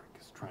prick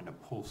is trying to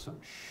pull some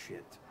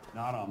shit.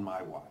 Not on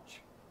my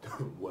watch.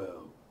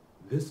 Well,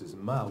 this is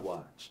my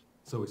watch.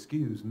 So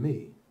excuse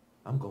me.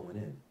 I'm going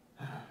in.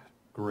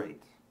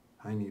 Great.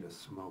 I need a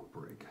smoke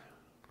break.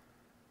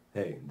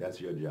 Hey, that's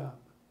your job.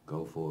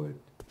 Go for it.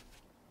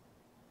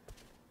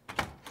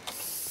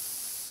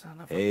 Son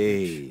of a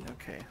Hey, bitch.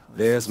 Okay.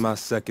 there's my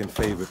second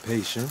favorite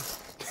patient.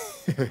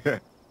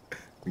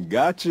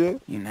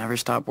 Gotcha. You never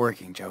stop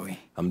working, Joey.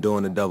 I'm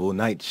doing a double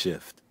night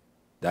shift.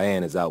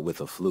 Diane is out with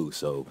a flu,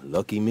 so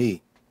lucky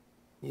me.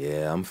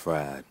 Yeah, I'm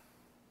fried.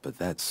 But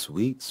that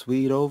sweet,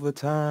 sweet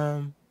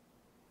overtime.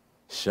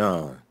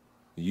 Sean,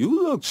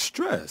 you look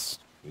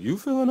stressed. You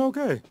feeling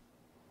okay?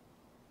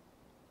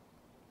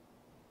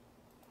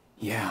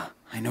 Yeah,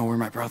 I know where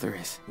my brother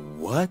is.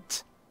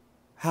 What?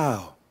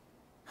 How?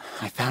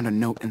 I found a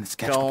note in the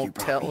sketchbook you Don't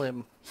brought tell me.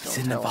 him. He's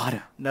Don't in tell him.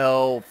 Nevada.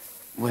 No.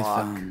 With,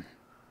 Fuck.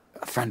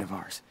 a friend of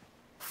ours.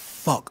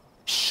 Fuck,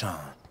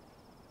 Sean.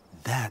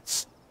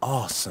 That's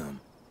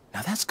awesome.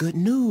 Now that's good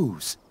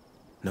news.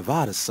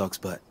 Nevada sucks,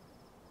 but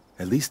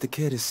at least the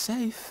kid is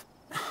safe.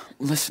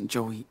 Listen,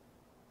 Joey.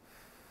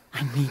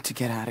 I need to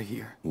get out of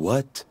here.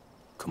 What?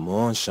 Come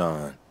on,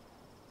 Sean.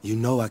 You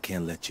know I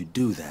can't let you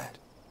do that.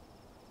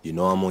 You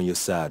know I'm on your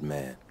side,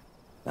 man.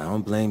 I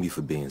don't blame you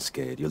for being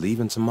scared. You're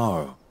leaving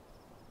tomorrow.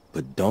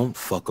 But don't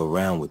fuck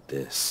around with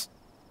this.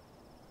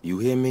 You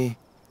hear me?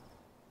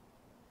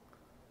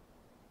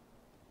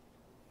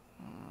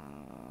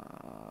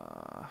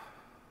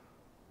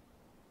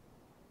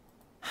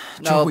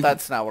 No, Joey,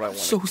 that's not what I I'm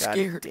wanted. so God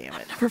scared. damn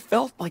I it. never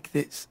felt like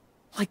this.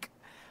 Like,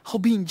 I'll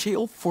be in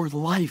jail for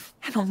life,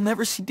 and I'll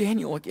never see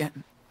Daniel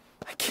again.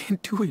 I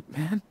can't do it,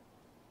 man.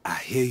 I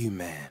hear you,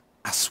 man.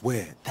 I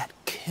swear, that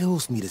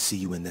kills me to see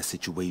you in that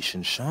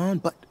situation, Sean,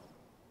 but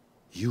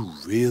you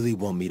really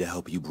want me to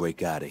help you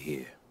break out of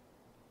here.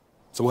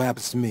 So what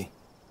happens to me?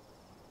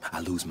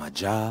 I lose my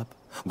job,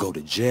 go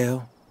to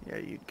jail. Yeah,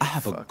 you. I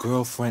have a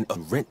girlfriend, a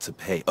rent to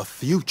pay, a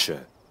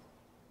future.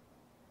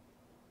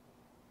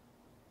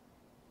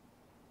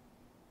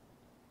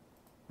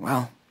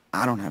 Well,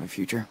 I don't have a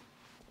future.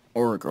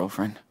 Or a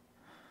girlfriend.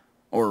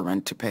 Or a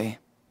rent to pay.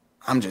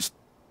 I'm just...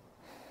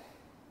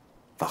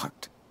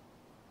 fucked.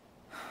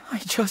 I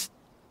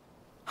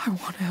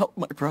want to help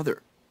my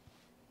brother.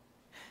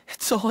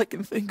 It's all I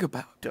can think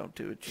about. Don't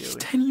do it, Joey. He's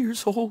 10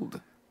 years old.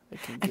 I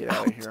can and get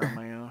out of out here on there,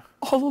 my own.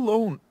 all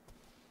alone.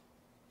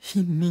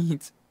 He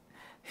needs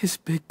his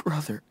big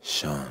brother.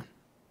 Sean,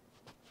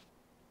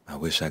 I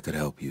wish I could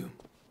help you.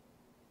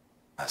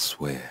 I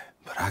swear,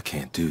 but I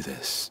can't do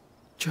this.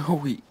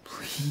 Joey,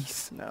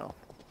 please. No.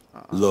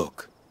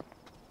 Look,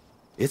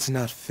 it's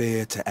not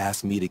fair to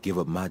ask me to give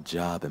up my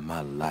job and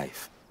my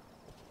life.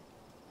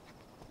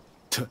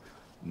 To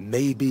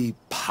maybe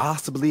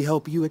possibly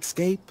help you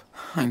escape?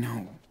 I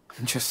know.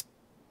 I'm just...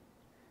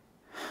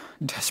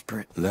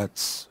 desperate.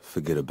 Let's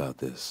forget about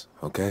this,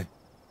 okay?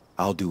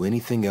 I'll do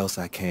anything else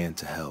I can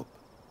to help.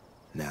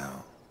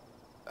 Now,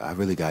 I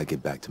really gotta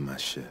get back to my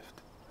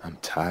shift. I'm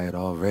tired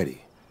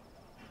already.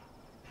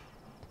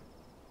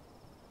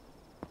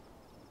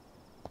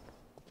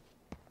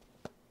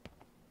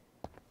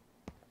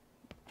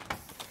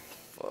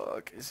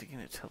 Fuck, is he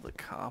gonna tell the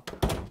cop?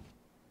 Well,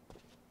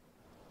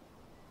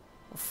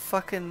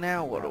 fucking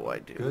now what do I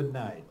do? Good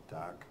night,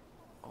 Doc.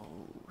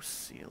 Oh,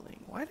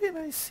 ceiling. Why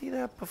didn't I see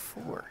that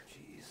before?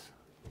 Jeez.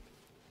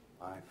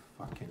 I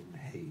fucking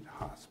hate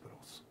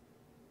hospitals.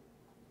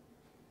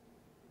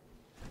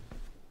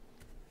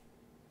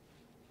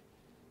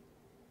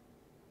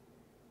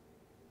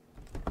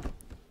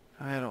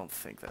 I don't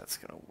think that's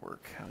gonna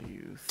work how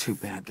you Too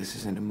bad this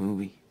isn't a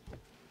movie.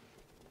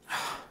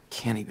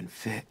 Can't even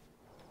fit.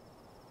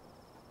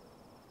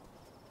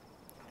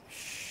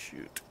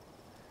 Shoot.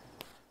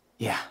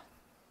 Yeah.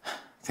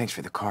 Thanks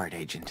for the card,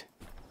 Agent.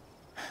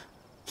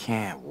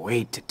 Can't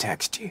wait to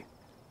text you.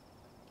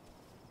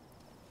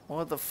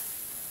 What the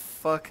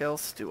fuck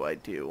else do I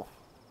do?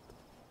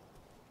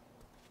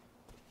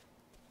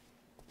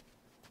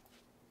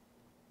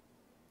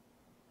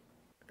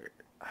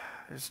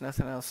 There's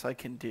nothing else I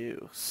can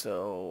do,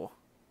 so...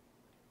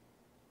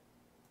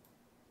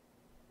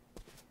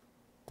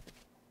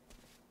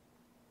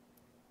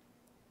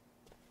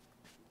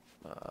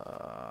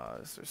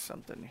 is there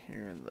something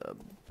here in the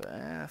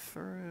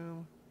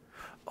bathroom?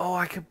 Oh,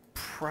 I could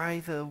pry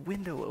the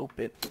window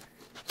open.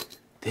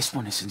 This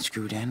one isn't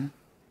screwed in.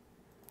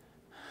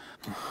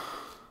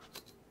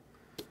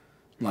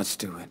 Let's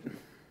do it.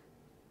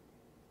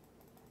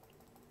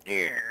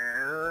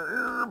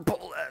 Here,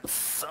 pull that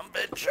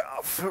sumbitch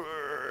off.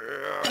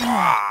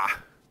 Ah.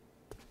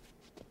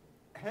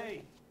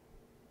 Hey!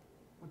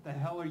 What the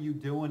hell are you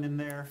doing in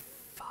there?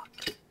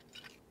 Fuck.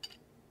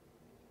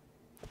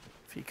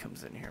 If he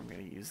comes in here, I'm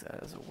gonna use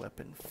that as a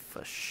weapon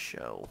for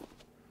show.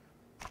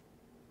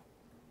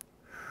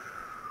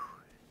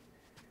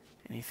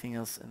 Anything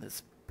else in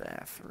this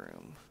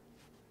bathroom?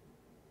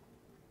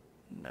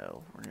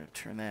 No, we're gonna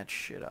turn that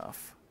shit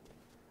off.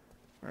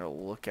 We're gonna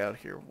look out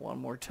here one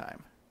more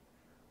time.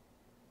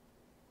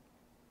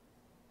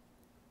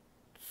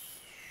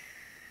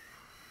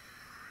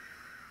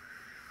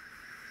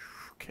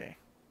 Okay.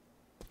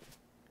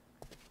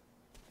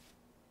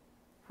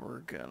 We're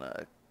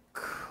gonna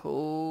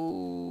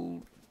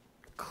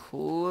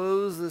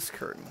close this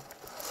curtain.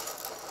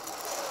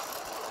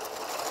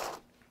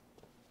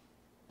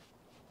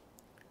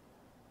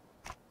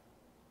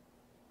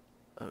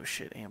 Oh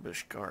shit,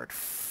 ambush guard.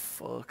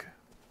 Fuck.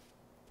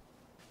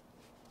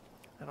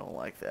 I don't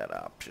like that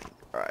option.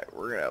 Alright,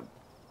 we're gonna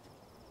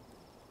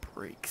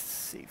break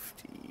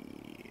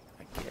safety,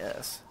 I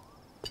guess.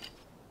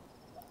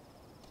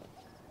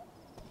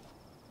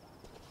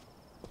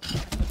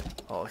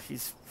 Oh,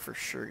 he's for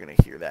sure gonna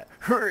hear that.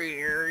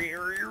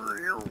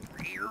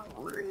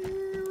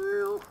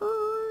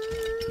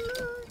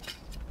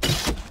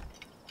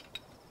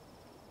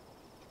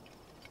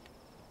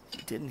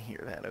 He didn't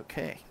hear that,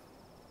 okay.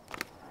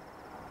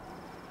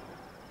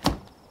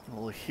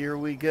 Well, here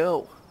we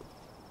go.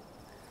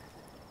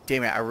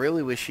 Damn it, I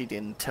really wish he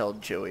didn't tell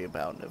Joey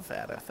about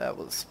Nevada. That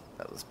was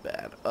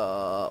bad.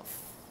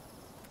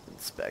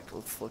 inspect.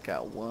 Let's look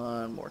out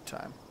one more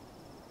time.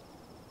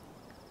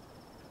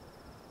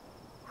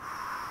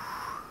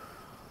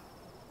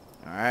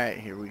 Alright,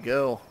 here we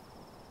go.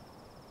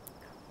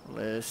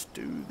 Let's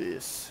do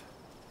this.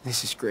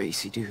 This is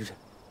Gracie, dude.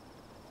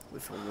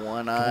 With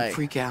one eye. Don't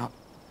freak out.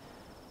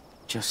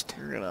 Just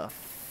You're gonna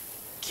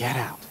get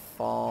out.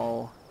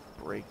 fall,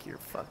 break your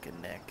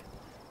fucking neck.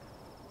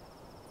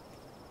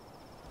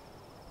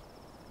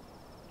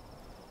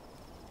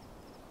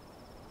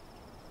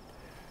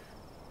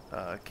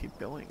 Keep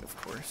going, of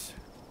course.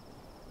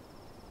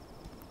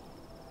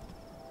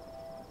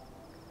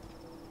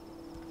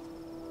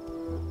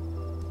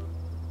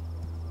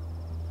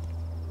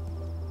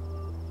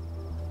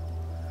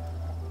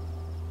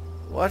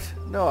 What?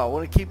 No, I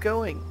want to keep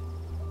going.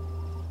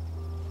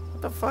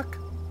 What the fuck?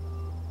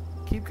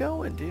 Keep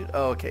going, dude.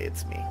 Oh, okay,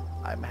 it's me.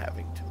 I'm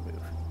having to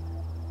move.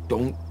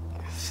 Don't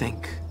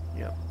think.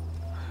 Yep.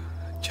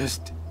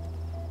 Just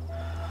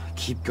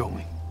keep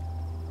going.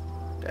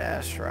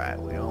 That's right.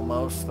 We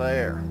almost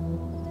there.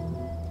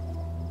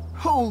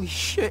 Holy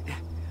shit.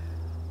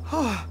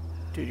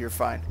 Dude, you're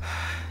fine.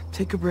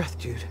 Take a breath,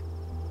 dude.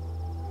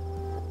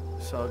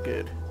 It's all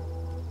good.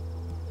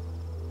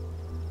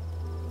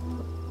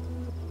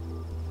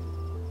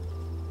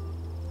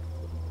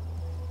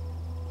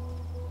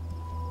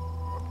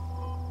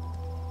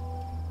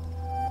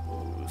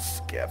 Ooh,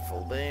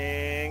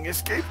 scaffolding.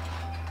 Escape.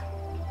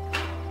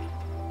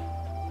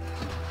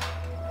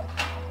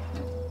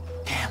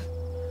 Damn.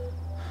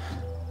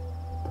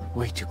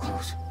 Way too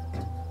close.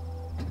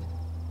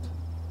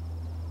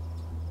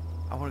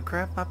 I want to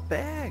grab my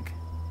bag.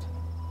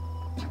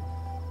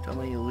 Don't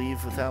let you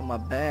leave without my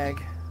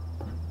bag.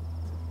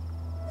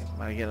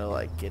 Am I gonna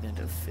like get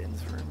into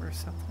Finn's room or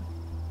something?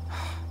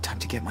 Time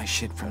to get my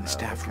shit from the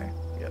staff room.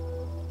 Yep.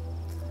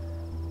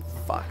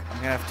 Fuck. I'm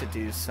gonna have to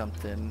do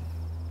something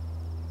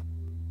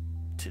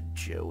to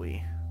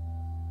Joey.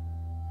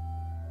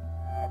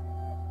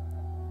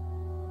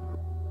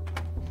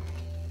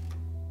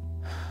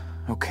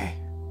 Okay,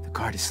 the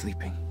guard is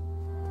sleeping.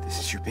 This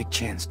is your big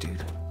chance,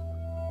 dude.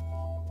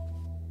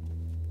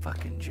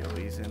 Fucking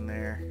Joey's in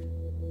there.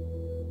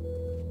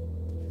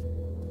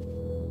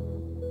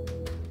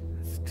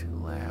 It's too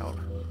loud.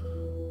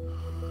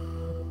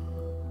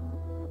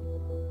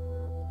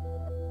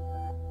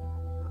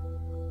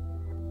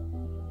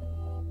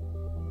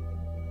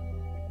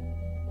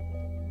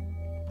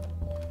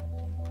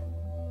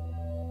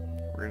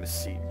 We're gonna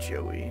see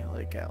Joey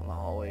like out in the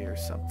hallway or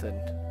something.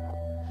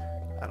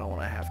 I don't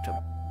want to have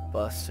to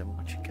bust him.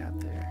 What you got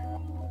there?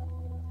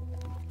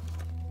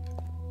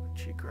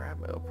 What you grab?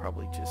 Oh,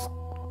 probably just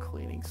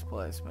cleaning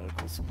supplies,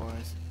 medical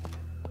supplies.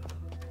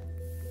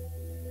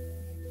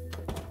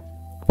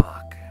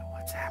 Fuck,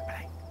 what's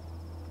happening?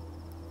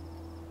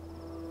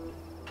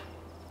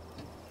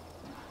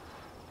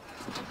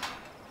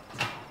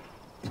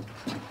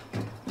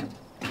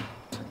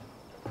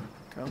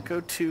 Don't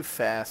go too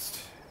fast.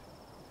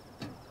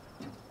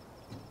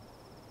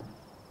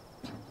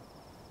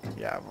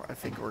 Yeah, I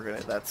think we're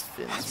gonna, that's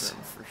Finn's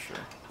room for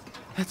sure.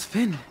 That's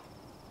Finn.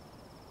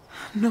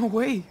 No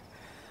way.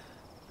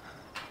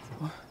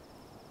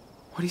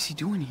 What is he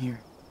doing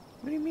here?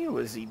 What do you mean,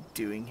 what is he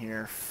doing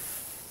here?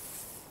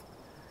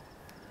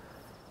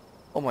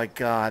 Oh my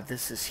god,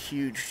 this is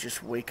huge.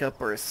 Just wake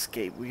up or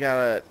escape. We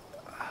gotta...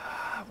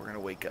 we're gonna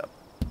wake up.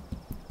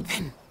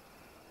 Finn!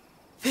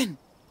 Finn!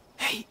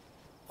 Hey!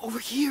 Over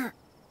here!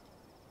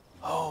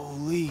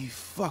 Holy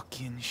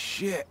fucking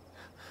shit.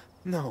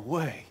 No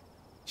way.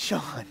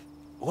 Sean,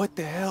 what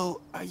the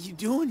hell are you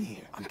doing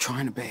here? I'm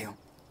trying to bail.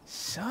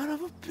 Son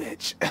of a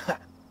bitch.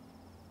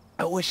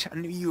 I wish I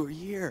knew you were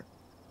here.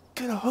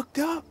 Could've hooked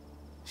up.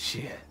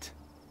 Shit.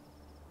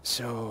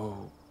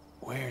 So,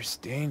 where's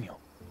Daniel?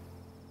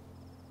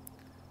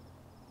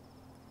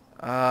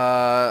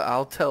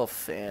 I'll tell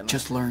Finn.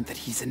 Just learned that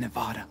he's in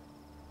Nevada.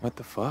 What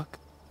the fuck?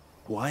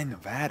 Why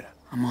Nevada?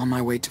 I'm on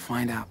my way to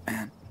find out,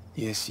 man.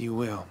 Yes, you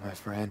will, my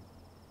friend.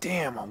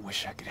 Damn, I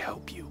wish I could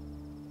help you.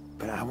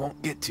 But I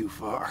won't get too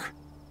far.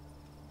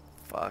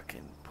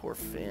 Fucking poor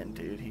Finn,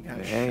 dude. He got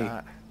Hey,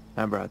 shot.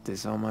 I brought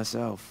this on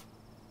myself.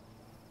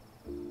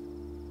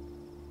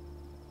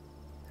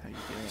 How you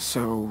doing?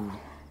 So...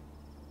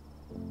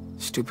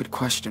 Stupid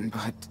question,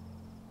 but...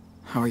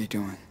 How are you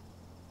doing?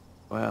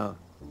 Well,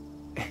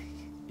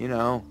 you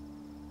know...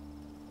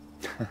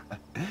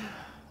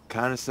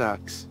 Kinda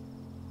sucks.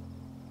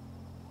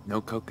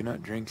 No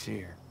coconut drinks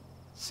here.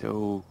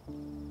 So...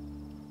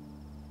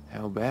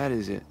 How bad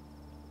is it?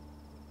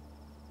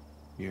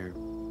 Your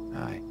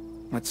eye.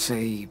 Let's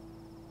say...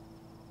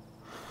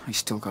 I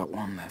still got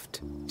one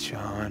left.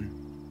 Sean...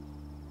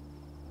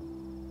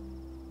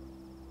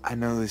 I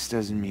know this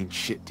doesn't mean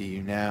shit to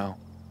you now,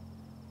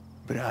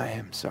 but I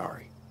am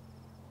sorry.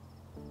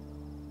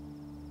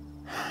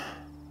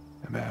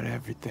 About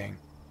everything.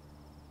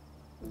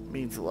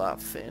 Means a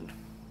lot, Finn.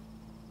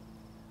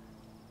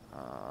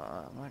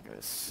 I'm not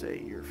gonna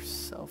say you're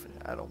selfish.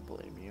 I don't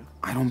blame you.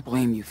 I don't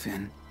blame you,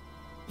 Finn.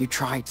 You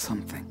tried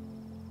something.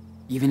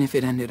 Even if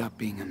it ended up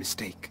being a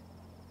mistake.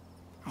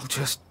 I'll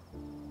just...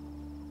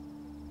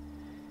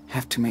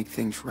 have to make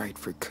things right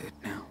for good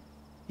now.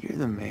 You're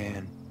the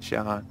man,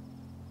 Sean.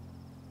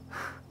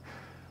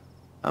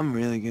 I'm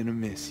really gonna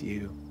miss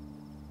you.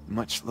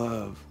 Much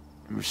love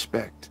and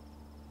respect.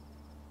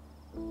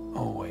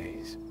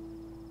 Always.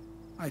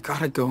 I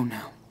gotta go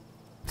now.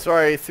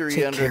 Sorry I threw you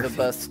Take under care the of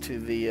bus to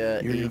the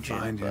You're gonna agent,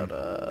 find him,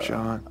 but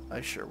Sean.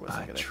 I sure wasn't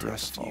I gonna take the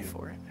trust fall you.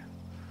 for it.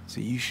 So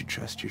you should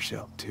trust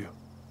yourself too.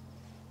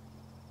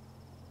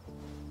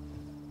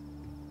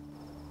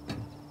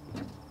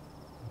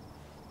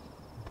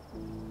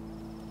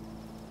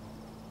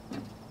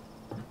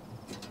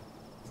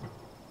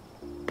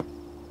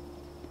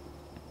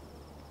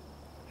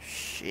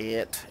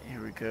 Shit.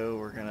 Here we go.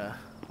 We're gonna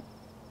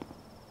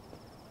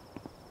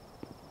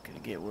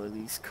get one of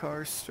these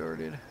cars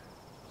started.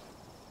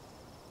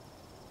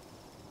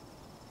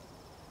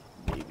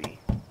 Maybe.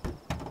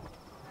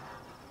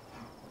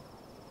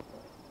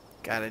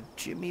 Gotta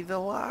jimmy the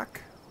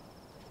lock.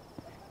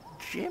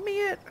 Jimmy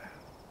it.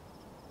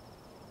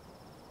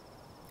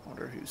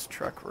 Wonder whose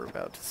truck we're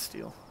about to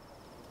steal.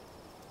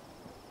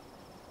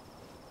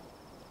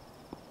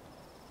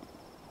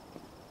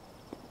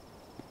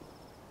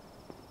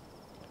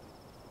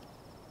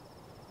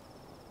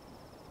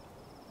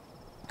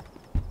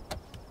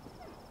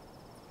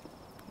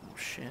 Oh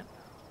shit.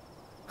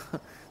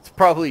 It's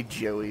probably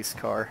Joey's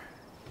car.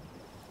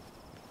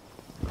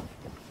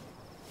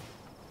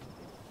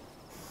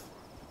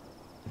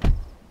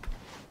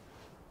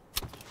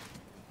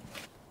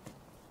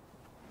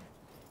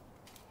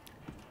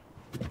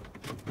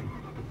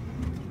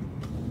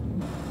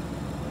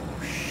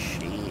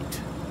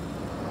 Shit.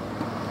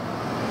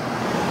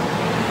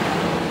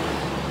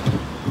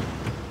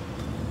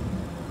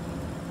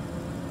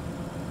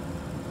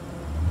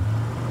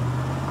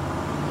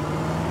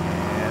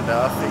 And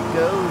off he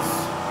goes.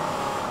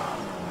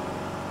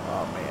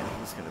 Oh man,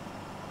 he's gonna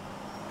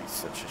be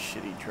such a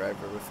shitty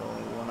driver with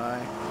only one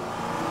eye.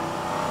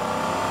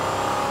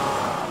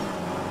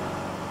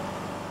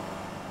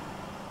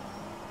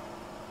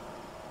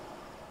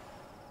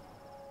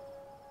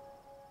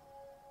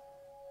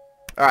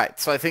 Alright,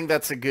 so I think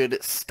that's a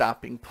good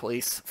stopping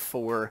place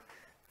for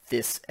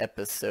this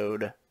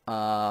episode.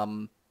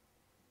 Glad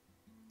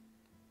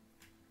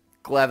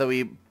that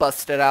we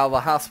busted out of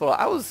the hospital.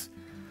 I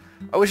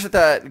wish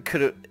that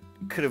could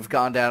have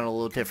gone down a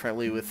little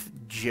differently with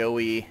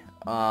Joey.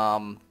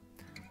 But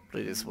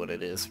it is what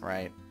it is,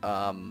 right?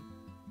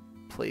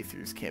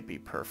 Playthroughs can't be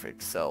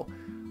perfect. So,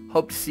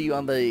 hope to see you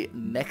on the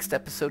next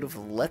episode of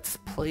Let's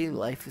Play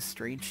Life is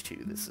Strange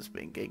 2. This has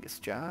been Genghis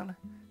John.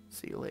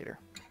 See you later.